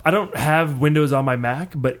don't have Windows on my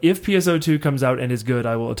Mac, but if PSO2 comes out and is good,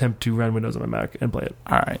 I will attempt to run Windows on my Mac and play it.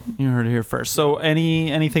 All right, you heard it here first. So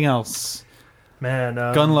anything else? Man,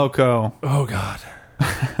 Gun Loco. Oh God,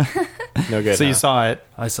 no good. So you saw it?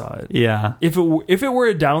 I saw it. Yeah. If it were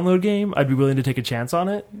a download game, I'd be willing to take a chance on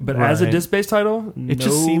it. But as a disc-based title, it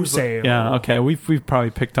just seems sale. Yeah. Okay. We've probably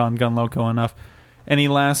picked on Gun Loco enough. Any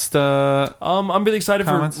last I'm really excited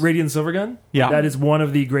comments? for Radiant Silvergun. Yeah. That is one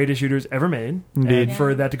of the greatest shooters ever made. Indeed. And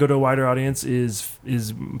for that to go to a wider audience is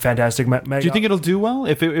fantastic. Do you think it'll do well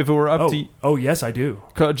if it were up to? Oh yes, I do.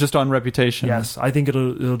 Just on reputation. Yes, I think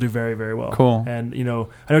it'll do very, very well. Cool. And I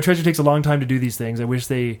know Treasure takes a long time to do these things. I wish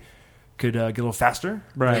they could get a little faster.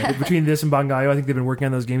 Right. Between this and Bangayo, I think they've been working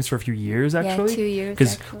on those games for a few years, actually. Yeah, 2 years.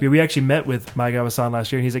 Because we actually met with Maegawa-san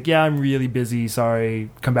last year, and he's like, yeah, I'm really busy.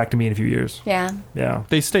 Sorry. Come back to me in a few years. Yeah. Yeah.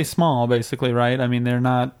 They stay small, basically, right? I mean, they're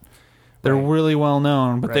not... They're really well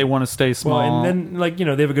known, but they want to stay small. Well, and then,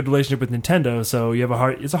 they have a good relationship with Nintendo, so you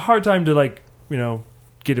have it's a hard time to,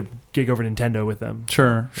 get a gig over Nintendo with them.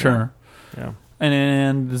 Sure. Yeah.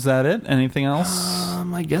 And is that it? Anything else?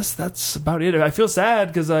 I guess that's about it. I feel sad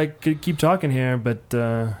because I could keep talking here, but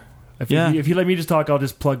if you let me just talk, I'll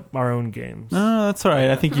just plug our own games. No, that's all right.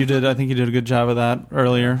 I think you did a good job of that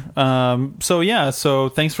earlier. So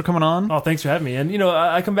thanks for coming on. Oh, thanks for having me. And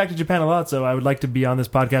I come back to Japan a lot, so I would like to be on this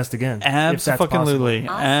podcast again. Absolutely,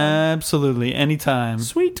 Awesome. Absolutely, anytime.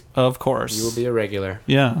 Sweet, of course. You will be a regular.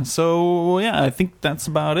 Yeah. So I think that's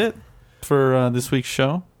about it for this week's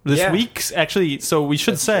show. this week. Actually, so we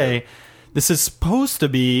should say this is supposed to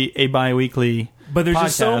be a bi-weekly. But there's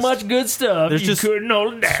just so podcast. much good stuff. There's you just couldn't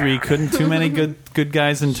hold it down. We couldn't too many good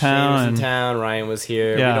guys in Shane town. was in and- town. Ryan was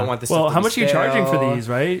here. Yeah. We don't want this. Well, stuff to how be much are you charging for stale. these?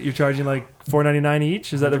 Right, you're charging like $4.99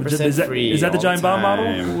 each. Is that 100% free is that the all Giant the Bomb model?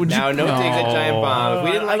 time. Now, no digs at Giant Bomb. If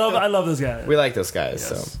we didn't like I love those guys. We like those guys.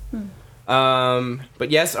 Yes. So,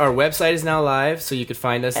 but yes, our website is now live, so you could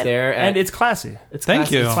find us there. And it's classy. it's Thank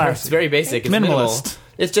classy. you. It's, Classy. it's very basic. It's minimal. Minimalist.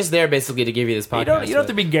 It's just there basically to give you this podcast. You don't have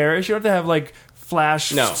to be garish. You don't have to have like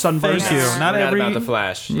flash No. sunburst. Thank you. We're Not every about the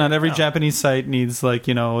Flash. Not every Japanese site needs the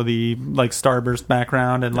starburst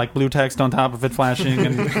background and like blue text on top of it flashing.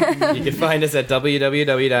 And You can find us at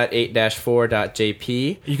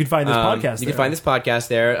www.8-4.jp. You can find this podcast. You can find this podcast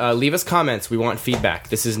there. Leave us comments. We want feedback.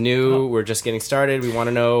 This is new. We're just getting started. We want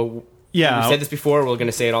to know. yeah, We've said this before. We're going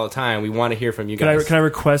to say it all the time. We want to hear from you Can guys. I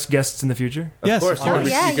request guests in the future? yes, Of course. of course.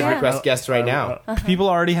 You can Yeah. request guests right now. People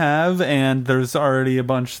already have, and there's already a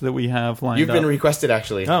bunch that we have lined You've up. been requested,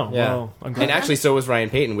 actually. Oh, yeah. well, I'm glad. And actually, so was Ryan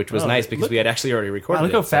Payton, which was Oh, nice because look- we had actually already recorded Wow,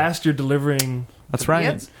 look how it, so- fast you're delivering. That's right.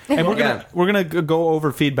 Yep. And Yeah. we're gonna go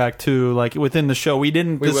over feedback too, like within the show. We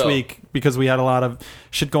didn't We this will. week because we had a lot of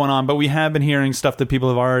shit going on, but we have been hearing stuff that people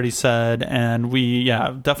have already said, and we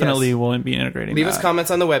definitely Yes. will be integrating. Leave that. us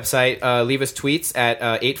comments on the website. Leave us tweets at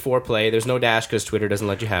 84play. There's no dash because Twitter doesn't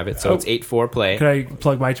let you have it, so it's 84play. Can I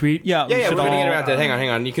plug my tweet? Yeah, we Yeah, should we're going to all- get around to that. Hang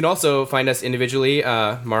on. You can also find us individually.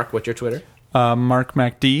 Mark, what's your Twitter? Mark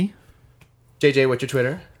MacD. JJ, what's your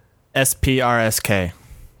Twitter? SPRSK.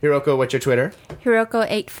 Hiroko, what's your Twitter?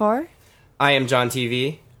 Hiroko84. I am John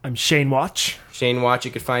TV. I'm Shane Watch. Shane Watch, you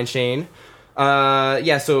could find Shane.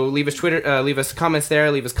 So leave us leave us comments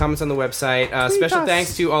there, leave us comments on the website. Special us.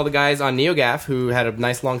 thanks to all the guys on NeoGaf who had a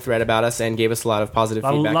nice long thread about us and gave us a lot of positive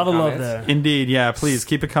feedback. Lot of and love comments. there. Indeed, yeah. Please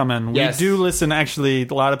keep it coming. Yes. We do listen. Actually,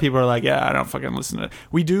 a lot of people are like, "Yeah, I don't fucking listen to it."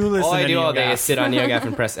 We do listen. All I to do all day NeoGaf. is sit on NeoGaf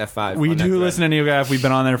and press F5. We on that do thread. listen to NeoGaf. We've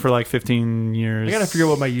been on there for like 15 years. I gotta figure out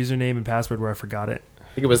what my username and password were. I forgot it.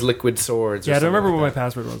 I think it was Liquid Swords. Yeah, I don't remember what my like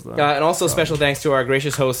password was though. that. And also special thanks to our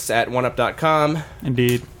gracious hosts at oneup.com.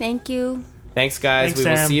 Indeed. Thank you. Thanks, guys. Thanks, we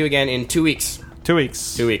will Sam. see you again in 2 weeks. 2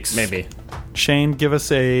 weeks. 2 weeks. Maybe. Shane, give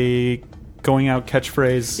us a going out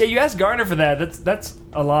catchphrase. Yeah, you asked Garner for that. That's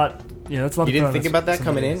a lot. Yeah, that's a lot. You didn't of fun. think about that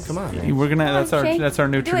coming in? Come on. Man. We're gonna. That's our. Shane. That's our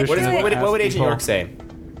new Do it. tradition. What would Agent People. York say?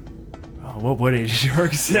 Oh, what would Age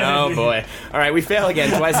York say? Oh, boy. All right, we fail again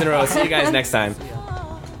twice in a row. See you guys next time.